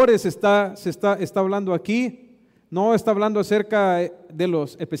dolores se está hablando aquí? No está hablando acerca de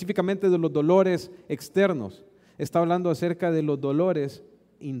específicamente de los dolores externos. Está hablando acerca de los dolores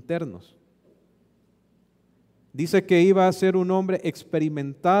internos. Dice que iba a ser un hombre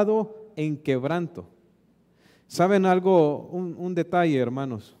experimentado en quebranto. ¿Saben algo? Un detalle,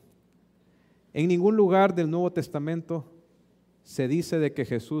 hermanos. En ningún lugar del Nuevo Testamento se dice de que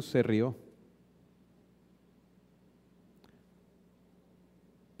Jesús se rió.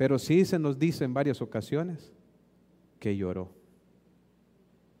 Pero sí se nos dice en varias ocasiones que lloró.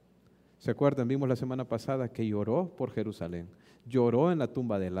 ¿Se acuerdan? Vimos la semana pasada que lloró por Jerusalén. Lloró en la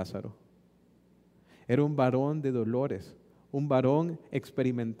tumba de Lázaro. Era un varón de dolores, un varón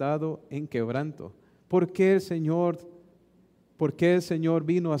experimentado en quebranto. ¿Por qué el Señor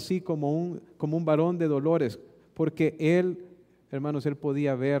vino así como un varón de dolores? Porque Él, hermanos, Él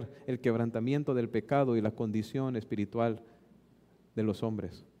podía ver el quebrantamiento del pecado y la condición espiritual de los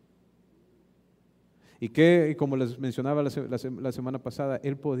hombres. Y como les mencionaba la semana pasada,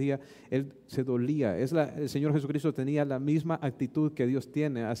 Él se dolía. El Señor Jesucristo tenía la misma actitud que Dios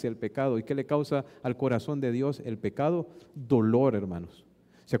tiene hacia el pecado. ¿Y qué le causa al corazón de Dios el pecado? Dolor, hermanos.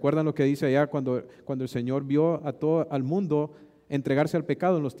 ¿Se acuerdan lo que dice allá cuando el Señor vio a todo al mundo entregarse al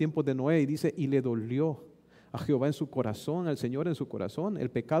pecado en los tiempos de Noé? Y dice, y le dolió a Jehová en su corazón, al Señor en su corazón, el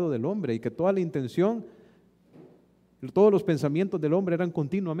pecado del hombre, y que toda la intención, todos los pensamientos del hombre eran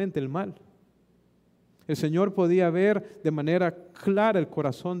continuamente el mal. El Señor podía ver de manera clara el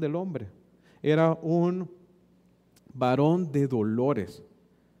corazón del hombre. Era un varón de dolores.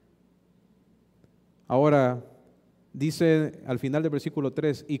 Ahora, dice al final del versículo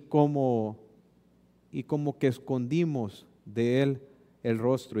 3, y como que escondimos de él el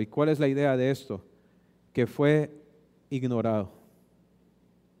rostro. ¿Y cuál es la idea de esto? Que fue ignorado.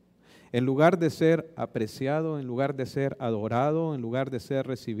 En lugar de ser apreciado, en lugar de ser adorado, en lugar de ser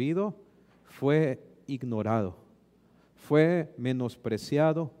recibido, fue ignorado, fue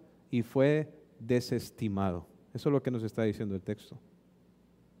menospreciado y fue desestimado. Eso es lo que nos está diciendo el texto.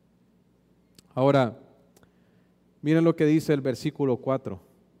 Ahora, miren lo que dice el versículo 4.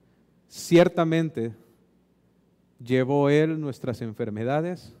 Ciertamente llevó Él nuestras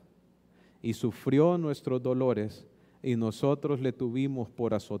enfermedades y sufrió nuestros dolores, y nosotros le tuvimos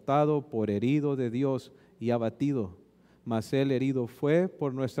por azotado, por herido de Dios y abatido. Mas Él herido fue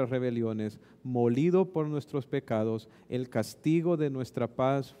por nuestras rebeliones, molido por nuestros pecados. El castigo de nuestra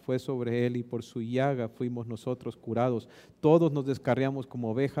paz fue sobre Él, y por su llaga fuimos nosotros curados. Todos nos descarriamos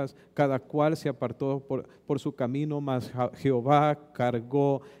como ovejas, cada cual se apartó por su camino, mas Jehová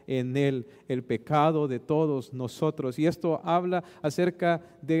cargó en Él el pecado de todos nosotros. Y esto habla acerca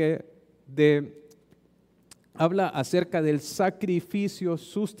del sacrificio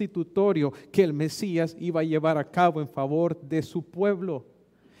sustitutorio que el Mesías iba a llevar a cabo en favor de su pueblo.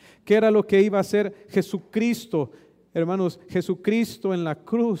 ¿Qué era lo que iba a hacer Jesucristo? Hermanos, Jesucristo en la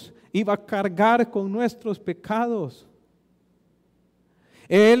cruz iba a cargar con nuestros pecados.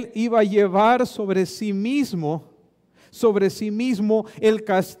 Él iba a llevar sobre sí mismo el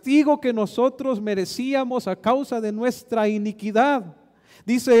castigo que nosotros merecíamos a causa de nuestra iniquidad.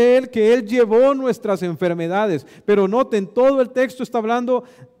 Dice Él que Él llevó nuestras enfermedades, pero noten, todo el texto está hablando,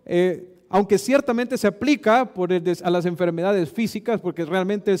 aunque ciertamente se aplica a las enfermedades físicas, porque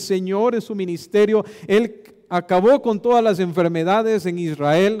realmente el Señor en su ministerio, Él acabó con todas las enfermedades en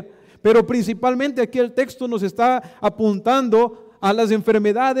Israel, pero principalmente aquí el texto nos está apuntando a las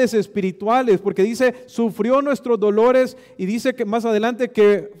enfermedades espirituales, porque dice, sufrió nuestros dolores, y dice que más adelante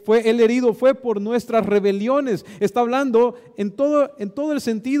que fue el herido, fue por nuestras rebeliones. Está hablando en todo el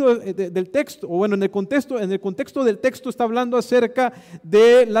sentido del texto, o bueno, en el contexto del texto está hablando acerca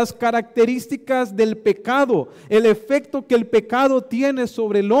de las características del pecado, el efecto que el pecado tiene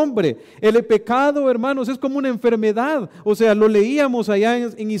sobre el hombre. El pecado, hermanos, es como una enfermedad. O sea, lo leíamos allá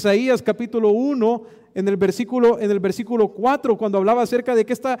en Isaías capítulo 1, en el versículo 4, cuando hablaba acerca de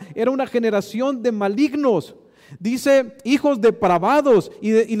que esta era una generación de malignos. Dice, hijos depravados,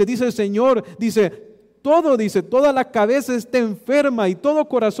 y le dice el Señor, dice, toda la cabeza está enferma y todo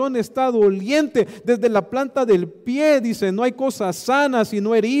corazón está doliente, desde la planta del pie, dice, no hay cosa sana,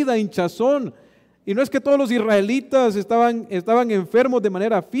 sino herida, hinchazón. Y no es que todos los israelitas estaban enfermos de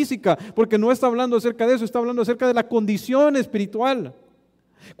manera física, porque no está hablando acerca de eso, está hablando acerca de la condición espiritual.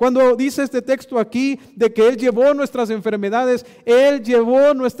 Cuando dice este texto aquí de que Él llevó nuestras enfermedades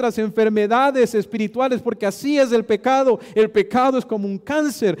espirituales, porque así es el pecado. El pecado es como un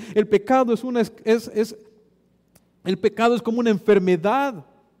cáncer, el pecado es como una enfermedad.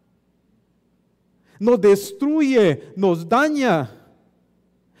 Nos destruye, nos daña.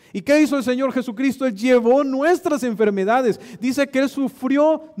 ¿Y qué hizo el Señor Jesucristo? Él llevó nuestras enfermedades. Dice que Él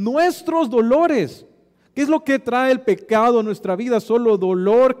sufrió nuestros dolores. ¿Qué es lo que trae el pecado a nuestra vida? Solo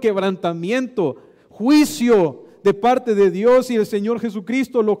dolor, quebrantamiento, juicio de parte de Dios, y el Señor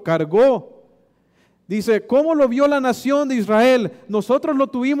Jesucristo lo cargó. Dice, ¿cómo lo vio la nación de Israel? Nosotros lo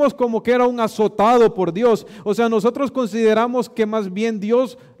tuvimos como que era un azotado por Dios. O sea, nosotros consideramos que más bien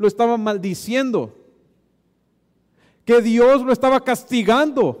Dios lo estaba maldiciendo, que Dios lo estaba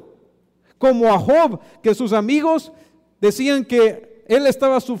castigando, como a Job, que sus amigos decían que él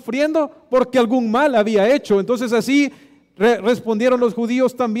estaba sufriendo porque algún mal había hecho. Entonces así respondieron los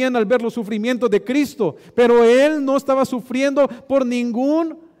judíos también al ver los sufrimientos de Cristo. Pero Él no estaba sufriendo por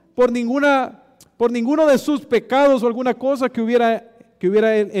ninguno de sus pecados o alguna cosa que hubiera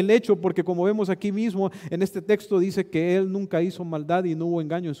él hecho, porque como vemos aquí mismo en este texto dice que Él nunca hizo maldad y no hubo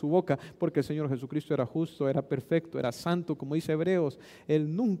engaño en su boca, porque el Señor Jesucristo era justo, era perfecto, era santo, como dice Hebreos.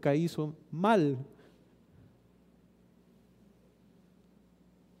 Él nunca hizo mal.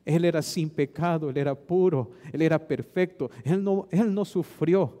 Él era sin pecado, Él era puro, Él era perfecto. Él no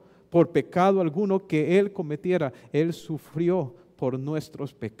sufrió por pecado alguno que Él cometiera. Él sufrió por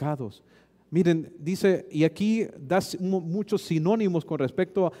nuestros pecados. Miren, dice, y aquí da muchos sinónimos con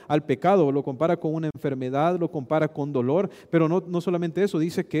respecto al pecado. Lo compara con una enfermedad, lo compara con dolor, pero no solamente eso,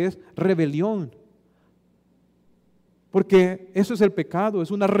 dice que es rebelión. Porque eso es el pecado,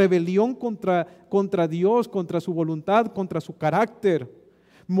 es una rebelión contra Dios, contra su voluntad, contra su carácter.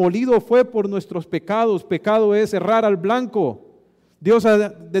 Molido fue por nuestros pecados. Pecado es errar al blanco. Dios ha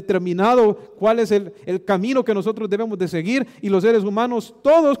determinado cuál es el camino que nosotros debemos de seguir, y los seres humanos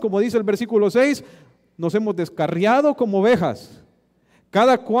todos, como dice el versículo 6, nos hemos descarriado como ovejas.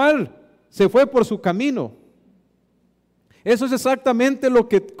 Cada cual se fue por su camino. Eso es exactamente lo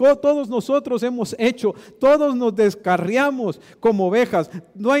que todos nosotros hemos hecho. Todos nos descarriamos como ovejas.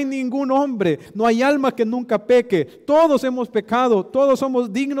 No hay ningún hombre, no hay alma que nunca peque. Todos hemos pecado, todos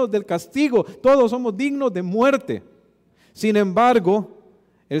somos dignos del castigo, todos somos dignos de muerte. Sin embargo,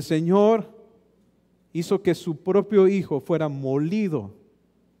 el Señor hizo que su propio Hijo fuera molido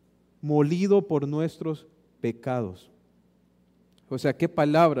por nuestros pecados. O sea, ¿qué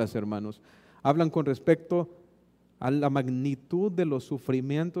palabras, hermanos, hablan con respecto a la magnitud de los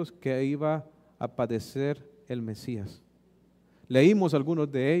sufrimientos que iba a padecer el Mesías? Leímos algunos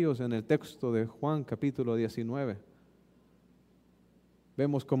de ellos en el texto de Juan capítulo 19.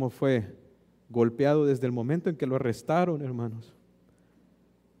 Vemos cómo fue golpeado desde el momento en que lo arrestaron, hermanos.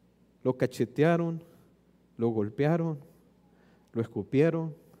 Lo cachetearon, lo golpearon, lo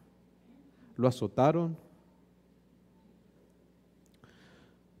escupieron, lo azotaron,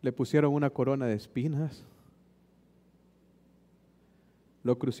 le pusieron una corona de espinas,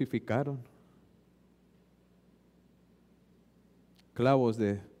 lo crucificaron, clavos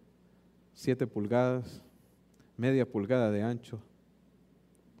de 7 pulgadas, media pulgada de ancho.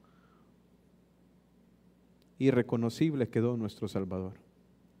 Irreconocible quedó nuestro Salvador.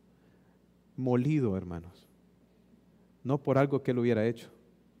 Molido, hermanos. No por algo que Él hubiera hecho,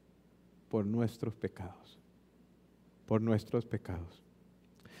 por nuestros pecados. Por nuestros pecados.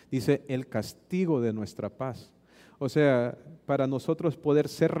 Dice, el castigo de nuestra paz. O sea, para nosotros poder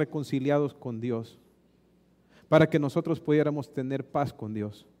ser reconciliados con Dios, para que nosotros pudiéramos tener paz con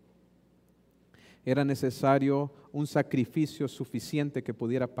Dios, era necesario un sacrificio suficiente que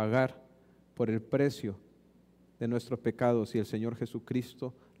pudiera pagar por el precio de nuestros pecados, y el Señor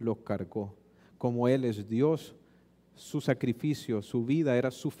Jesucristo lo cargó. Como Él es Dios, su sacrificio, su vida era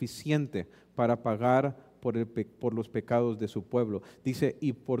suficiente para pagar por los pecados de su pueblo. Dice,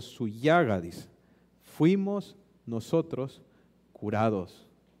 y por su llaga, dice, fuimos nosotros curados.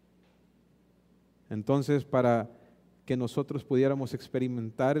 Entonces, para que nosotros pudiéramos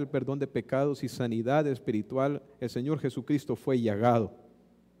experimentar el perdón de pecados y sanidad espiritual, el Señor Jesucristo fue llagado.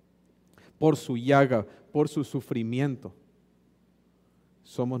 Por su llaga, por su sufrimiento,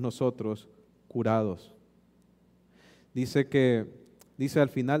 somos nosotros curados. Dice al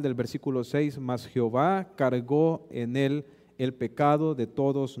final del versículo 6, mas Jehová cargó en él el pecado de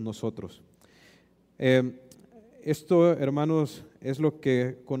todos nosotros. Esto, hermanos, es lo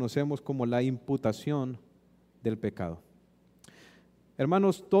que conocemos como la imputación del pecado.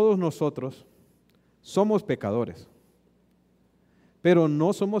 Hermanos, todos nosotros somos pecadores, pero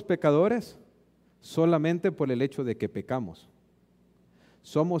no somos pecadores solamente por el hecho de que pecamos.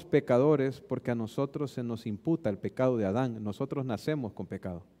 Somos pecadores porque a nosotros se nos imputa el pecado de Adán. Nosotros nacemos con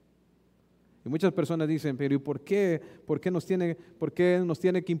pecado. Y muchas personas dicen, pero ¿y por qué nos tiene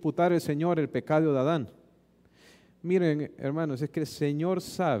que imputar el Señor el pecado de Adán? Miren, hermanos, es que el Señor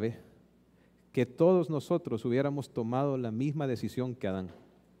sabe que todos nosotros hubiéramos tomado la misma decisión que Adán.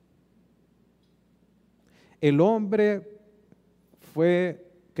 El hombre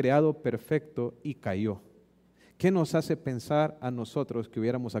fue creado perfecto y cayó. ¿Qué nos hace pensar a nosotros que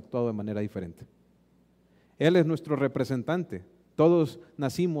hubiéramos actuado de manera diferente? Él es nuestro representante. Todos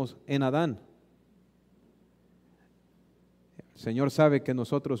nacimos en Adán. El Señor sabe que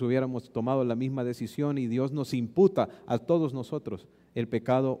nosotros hubiéramos tomado la misma decisión y Dios nos imputa a todos nosotros el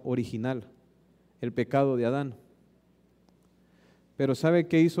pecado original, el pecado de Adán. Pero ¿sabe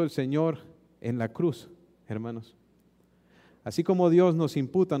qué hizo el Señor en la cruz, hermanos? Así como Dios nos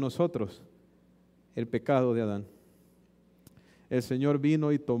imputa a nosotros el pecado de Adán, el Señor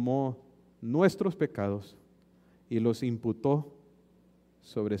vino y tomó nuestros pecados y los imputó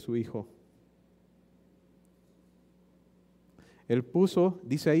sobre su Hijo. Él puso,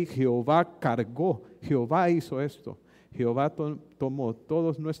 dice ahí, Jehová cargó, Jehová hizo esto. Jehová tomó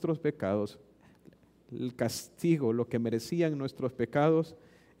todos nuestros pecados, el castigo, lo que merecían nuestros pecados,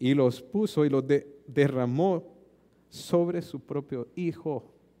 y los puso y los derramó sobre su propio Hijo.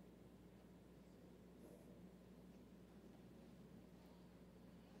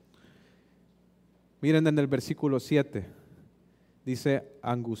 Miren en el versículo 7, dice,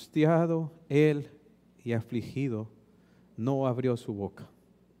 angustiado él y afligido, no abrió su boca.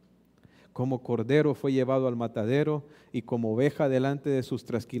 Como cordero fue llevado al matadero, y como oveja delante de sus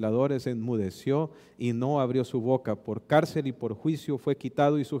trasquiladores enmudeció y no abrió su boca. Por cárcel y por juicio fue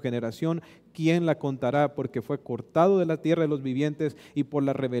quitado, y su generación, ¿quién la contará? Porque fue cortado de la tierra de los vivientes, y por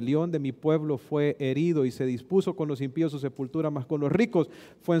la rebelión de mi pueblo fue herido, y se dispuso con los impíos su sepultura, mas con los ricos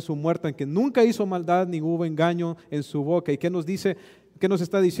fue en su muerte, en que nunca hizo maldad ni hubo engaño en su boca. ¿Y qué nos dice? ¿Qué nos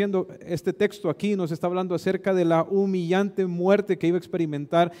está diciendo este texto aquí? Nos está hablando acerca de la humillante muerte que iba a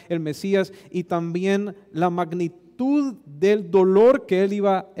experimentar el Mesías, y también la magnitud del dolor que él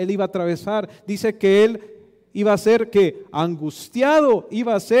iba a atravesar. Dice que él iba a ser angustiado,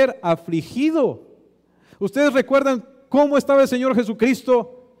 iba a ser afligido. ¿Ustedes recuerdan cómo estaba el Señor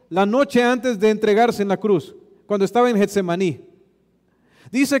Jesucristo la noche antes de entregarse en la cruz, cuando estaba en Getsemaní?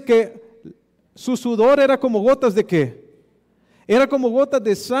 Dice que su sudor era como gotas de ¿qué? Era como gotas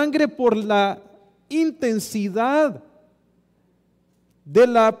de sangre por la intensidad de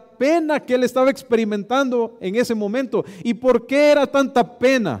la pena que él estaba experimentando en ese momento. ¿Y por qué era tanta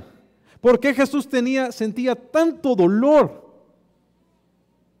pena? ¿Por qué Jesús sentía tanto dolor?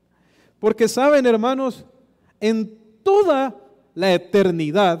 Porque saben, hermanos, en toda la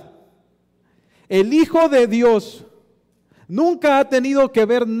eternidad, el Hijo de Dios nunca ha tenido que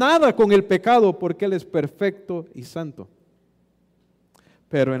ver nada con el pecado, porque Él es perfecto y santo.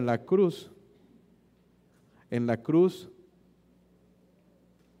 Pero en la cruz,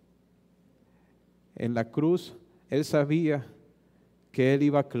 Él sabía que Él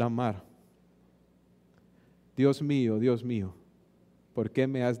iba a clamar, Dios mío, ¿por qué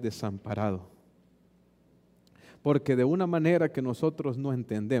me has desamparado? Porque de una manera que nosotros no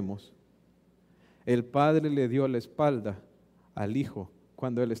entendemos, el Padre le dio la espalda al Hijo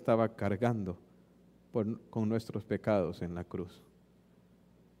cuando Él estaba cargando con nuestros pecados en la cruz.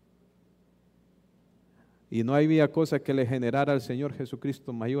 Y no había cosa que le generara al Señor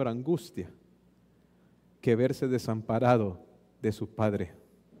Jesucristo mayor angustia que verse desamparado de su Padre.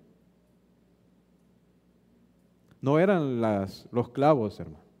 No eran los clavos,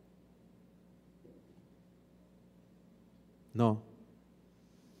 hermano. No.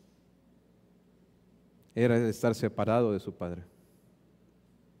 Era estar separado de su Padre.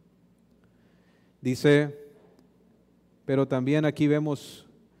 Dice pero también aquí vemos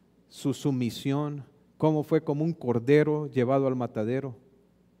su sumisión, cómo fue como un cordero llevado al matadero.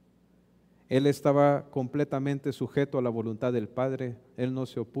 Él estaba completamente sujeto a la voluntad del Padre, Él no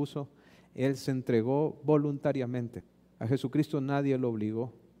se opuso, Él se entregó voluntariamente. A Jesucristo nadie lo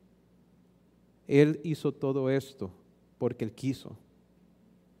obligó. Él hizo todo esto porque Él quiso.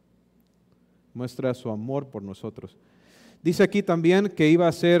 Muestra su amor por nosotros. Dice aquí también que iba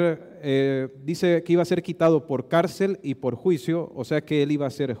a ser, quitado por cárcel y por juicio, o sea que Él iba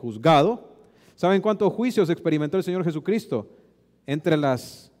a ser juzgado. ¿Saben cuántos juicios experimentó el Señor Jesucristo? Entre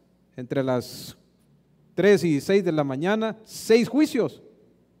las 3 y 6 de la mañana, 6 juicios.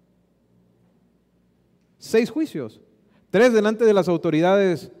 6 juicios. 3 delante de las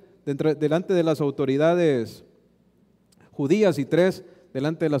autoridades, delante de las autoridades judías y 3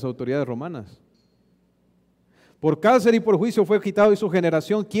 delante de las autoridades romanas. Por cárcel y por juicio fue quitado y su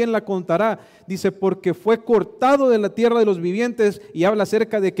generación, ¿quién la contará? Dice, porque fue cortado de la tierra de los vivientes, y habla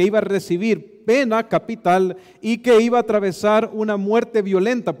acerca de que iba a recibir pena capital y que iba a atravesar una muerte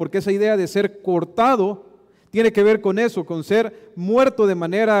violenta, porque esa idea de ser cortado tiene que ver con eso, con ser muerto de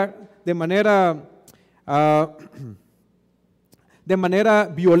manera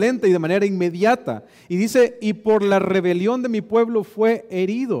violenta y de manera inmediata. Y dice, y por la rebelión de mi pueblo fue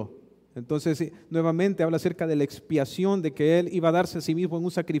herido. Entonces, nuevamente habla acerca de la expiación, de que Él iba a darse a sí mismo en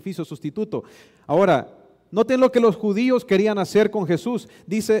un sacrificio sustituto. Ahora, noten lo que los judíos querían hacer con Jesús.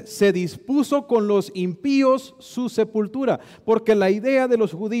 Dice, se dispuso con los impíos su sepultura, porque la idea de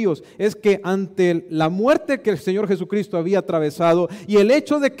los judíos es que ante la muerte que el Señor Jesucristo había atravesado y el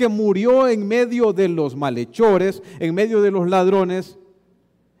hecho de que murió en medio de los malhechores, en medio de los ladrones,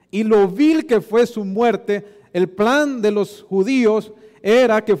 y lo vil que fue su muerte, el plan de los judíos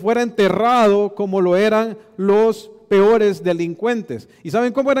era que fuera enterrado como lo eran los peores delincuentes. ¿Y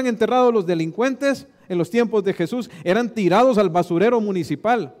saben cómo eran enterrados los delincuentes en los tiempos de Jesús? Eran tirados al basurero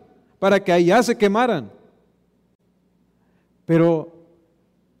municipal para que allá se quemaran. Pero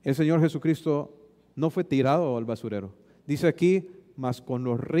el Señor Jesucristo no fue tirado al basurero. Dice aquí, mas con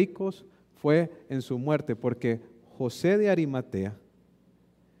los ricos fue en su muerte, porque José de Arimatea,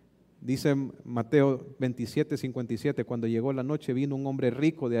 dice Mateo 27:57, cuando llegó la noche vino un hombre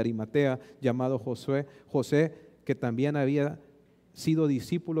rico de Arimatea llamado José, que también había sido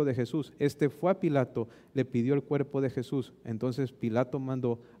discípulo de Jesús. Este fue a Pilato, le pidió el cuerpo de Jesús. Entonces Pilato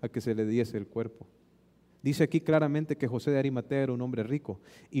mandó a que se le diese el cuerpo. Dice aquí claramente que José de Arimatea era un hombre rico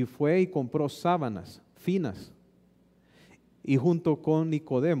y fue y compró sábanas finas y junto con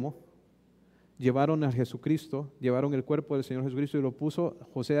Nicodemo llevaron a Jesucristo, llevaron el cuerpo del Señor Jesucristo y lo puso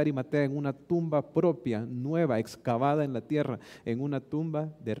José de Arimatea en una tumba propia, nueva, excavada en la tierra, en una tumba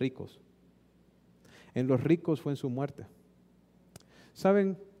de ricos. En los ricos fue en su muerte.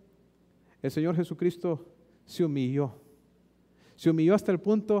 ¿Saben? El Señor Jesucristo se humilló hasta el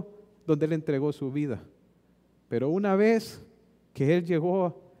punto donde Él entregó su vida. Pero una vez que Él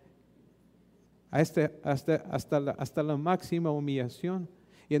llegó hasta la máxima humillación,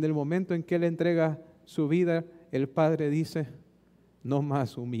 y en el momento en que Él entrega su vida, el Padre dice, no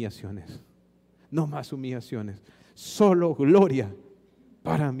más humillaciones, no más humillaciones, solo gloria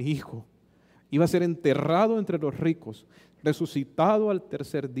para mi Hijo. Iba a ser enterrado entre los ricos, resucitado al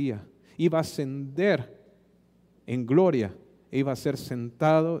tercer día, iba a ascender en gloria, e iba a ser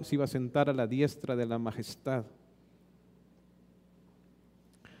sentado, se iba a sentar a la diestra de la majestad.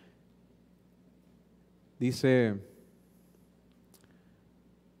 Dice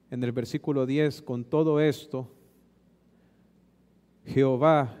en el versículo 10, con todo esto,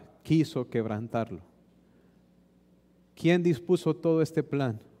 Jehová quiso quebrantarlo. ¿Quién dispuso todo este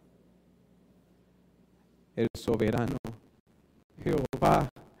plan? El soberano Jehová.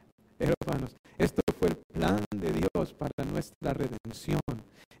 Hermanos, este fue el plan de Dios para nuestra redención.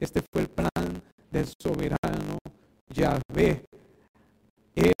 Este fue el plan del soberano Yahvé.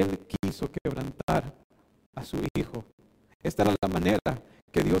 Él quiso quebrantar a su Hijo. Esta era la manera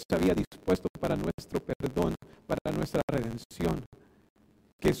que Dios había dispuesto para nuestro perdón, para nuestra redención,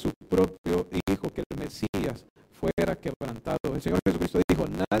 que su propio Hijo, que el Mesías, fuera quebrantado. El Señor Jesucristo dijo,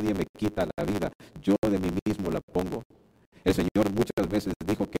 nadie me quita la vida, yo de mí mismo la pongo. El Señor muchas veces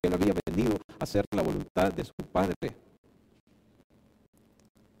dijo que Él había venido a hacer la voluntad de su Padre.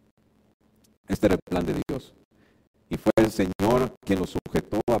 Este era el plan de Dios. Y fue el Señor quien lo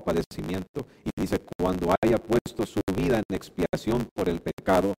sujetó a padecimiento. Y dice, cuando haya puesto su vida en expiación por el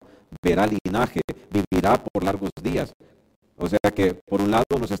pecado, verá linaje, vivirá por largos días. O sea que por un lado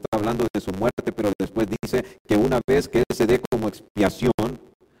nos está hablando de su muerte, pero después dice que una vez que Él se dé como expiación,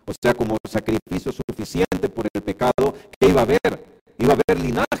 o sea como sacrificio suficiente por el pecado, ¿qué iba a haber? Iba a haber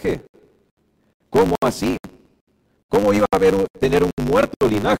linaje. ¿Cómo así? ¿Cómo iba a tener un muerto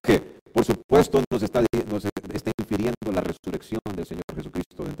linaje? Por supuesto, nos está infiriendo la resurrección del Señor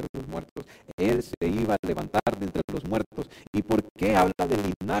Jesucristo de entre los muertos. Él se iba a levantar de entre los muertos. ¿Y por qué habla de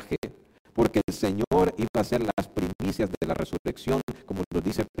linaje? Porque el Señor iba a ser las primicias de la resurrección, como lo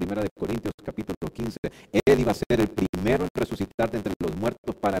dice 1 Corintios capítulo 15. Él iba a ser el primero en resucitar de entre los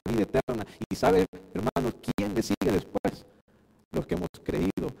muertos para vida eterna. Y sabe, hermanos, ¿quién le sigue después? Los que hemos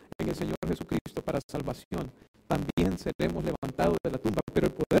creído en el Señor Jesucristo para salvación. También seremos levantados de la tumba, pero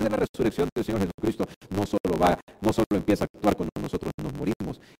el poder de la resurrección del Señor Jesucristo no solo empieza a actuar cuando nosotros nos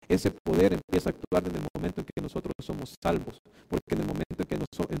morimos, ese poder empieza a actuar desde el momento en que nosotros somos salvos, porque en el momento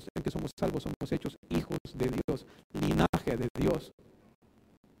en que somos salvos somos hechos hijos de Dios, linaje de Dios.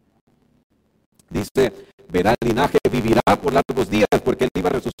 Dice, verá el linaje, vivirá por largos días, porque él iba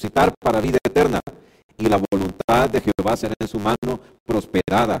a resucitar para vida eterna, y la voluntad de Jehová será en su mano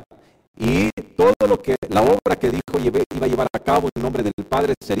prosperada. Y todo la obra que dijo iba a llevar a cabo en nombre del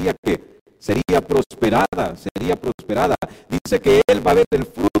Padre sería prosperada. Dice que él va a ver el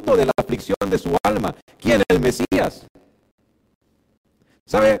fruto de la aflicción de su alma. ¿Quién es el Mesías?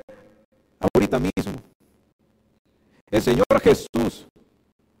 ¿Sabe? Ahorita mismo, el Señor Jesús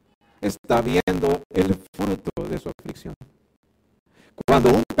está viendo el fruto de su aflicción. Cuando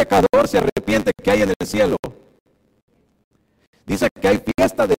un pecador se arrepiente, ¿qué hay en el cielo? Dice que hay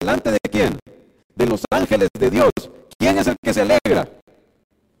fiesta delante de ¿quién? De los ángeles de Dios. ¿Quién es el que se alegra?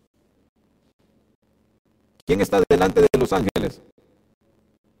 ¿Quién está delante de los ángeles?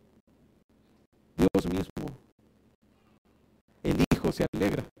 Dios mismo. El Hijo se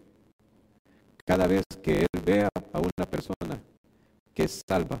alegra cada vez que Él vea a una persona que es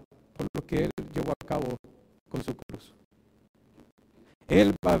salva por lo que Él llevó a cabo con su cruz.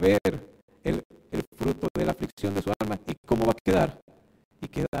 Él va a ver el fruto de la aflicción de su alma. ¿Y cómo va a quedar? Y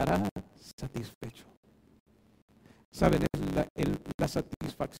quedará satisfecho. ¿Saben? Es la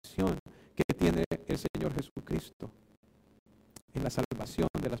satisfacción que tiene el Señor Jesucristo en la salvación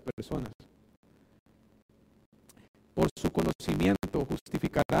de las personas. Por su conocimiento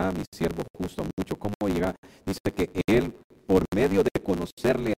justificará a mi siervo justo mucho. ¿Cómo llega? Dice que Él, por medio de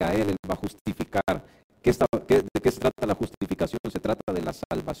conocerle a Él va a justificar. ¿De qué se trata la justificación? Se trata de la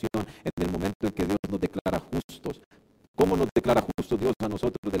salvación en el momento en que Dios nos declara justos. ¿Cómo nos declara justos Dios a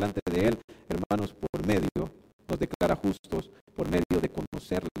nosotros delante de Él? Hermanos, nos declara justos por medio de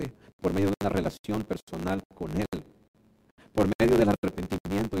conocerle, por medio de una relación personal con Él. Por medio del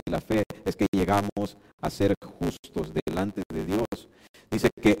arrepentimiento y la fe es que llegamos a ser justos delante de Dios. Dice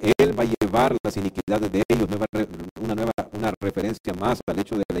que Él va a llevar las iniquidades de ellos, una referencia más al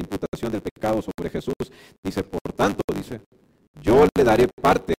hecho de la imputación del pecado sobre Jesús. Dice, por tanto, yo le daré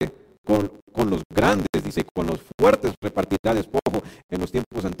parte con los grandes, dice, con los fuertes repartirá despojo. En los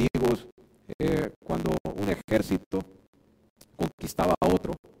tiempos antiguos, cuando un ejército conquistaba a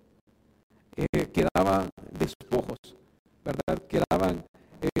otro, quedaban despojos, ¿verdad? Quedaban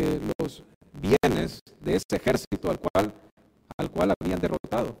los bienes de ese ejército al cual habían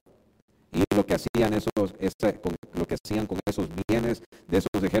derrotado. Y lo que hacían con esos bienes de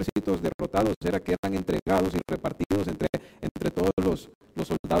esos ejércitos derrotados era que eran entregados y repartidos entre todos los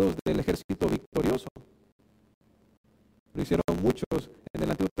soldados del ejército victorioso. Lo hicieron muchos en el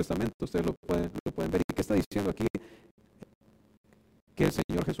Antiguo Testamento. Ustedes lo pueden ver. ¿Y qué está diciendo aquí? Que el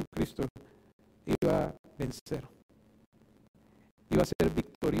Señor Jesucristo iba a vencer. Iba a ser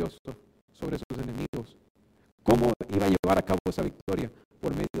victorioso sobre sus enemigos. ¿Cómo iba a llevar a cabo esa victoria?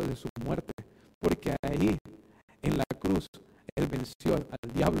 Por medio de su muerte. Porque ahí, en la cruz, Él venció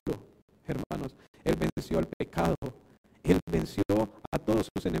al diablo, hermanos. Él venció al pecado. Él venció a todos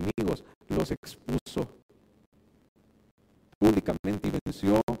sus enemigos. Los expuso públicamente y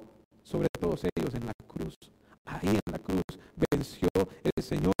venció sobre todos ellos en la cruz. Ahí en la cruz venció el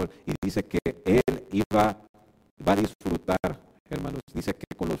Señor y dice que Él va a disfrutar, hermanos, dice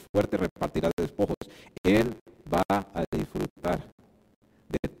que con los fuertes repartirá despojos. Él va a disfrutar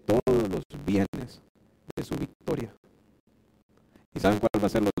de todos los bienes de su victoria. ¿Y saben cuáles van a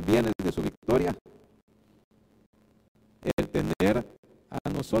ser los bienes de su victoria? El tener a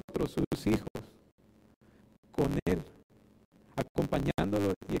nosotros, sus hijos, con Él,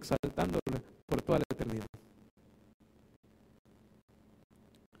 acompañándolo y exaltándolo por toda la eternidad.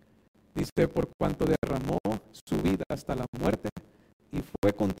 Dice, por cuanto derramó su vida hasta la muerte y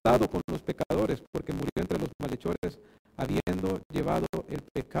fue contado con los pecadores, porque murió entre los malhechores, habiendo llevado el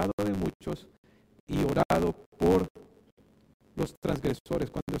pecado de muchos y orado por los transgresores.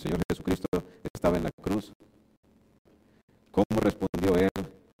 Cuando el Señor Jesucristo estaba en la cruz, ¿cómo respondió Él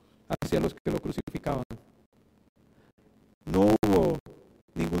hacia los que lo crucificaban? No hubo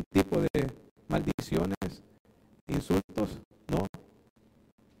ningún tipo de maldiciones, insultos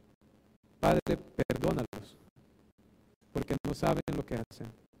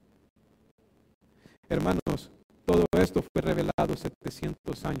hacen. Hermanos, todo esto fue revelado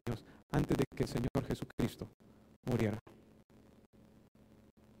 700 años antes de que el Señor Jesucristo muriera.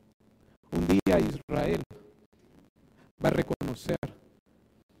 Un día Israel va a reconocer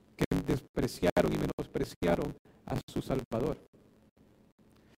que despreciaron y menospreciaron a su Salvador.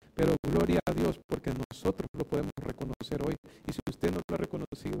 Pero gloria a Dios porque nosotros lo podemos reconocer hoy. Y si usted no lo ha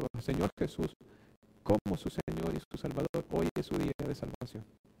reconocido al Señor Jesús como su Señor y su Salvador, hoy es su día de salvación.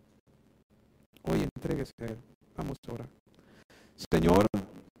 Hoy entréguese a Él. Vamos a orar. Señor,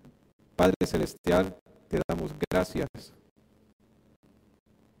 Padre Celestial, te damos gracias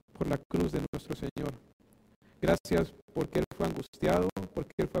por la cruz de nuestro Señor. Gracias porque Él fue angustiado,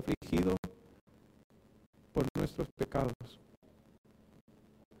 porque Él fue afligido por nuestros pecados.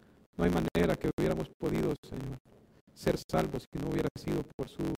 No hay manera que hubiéramos podido, Señor, ser salvos si no hubiera sido por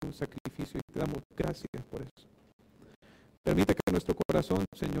su sacrificio, y te damos gracias por eso. Permite que nuestro corazón,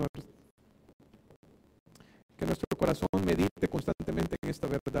 Señor, que nuestro corazón medite constantemente en esta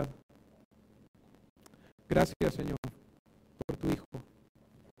verdad. Gracias, Señor, por tu Hijo.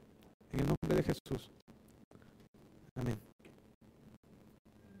 En el nombre de Jesús. Amén.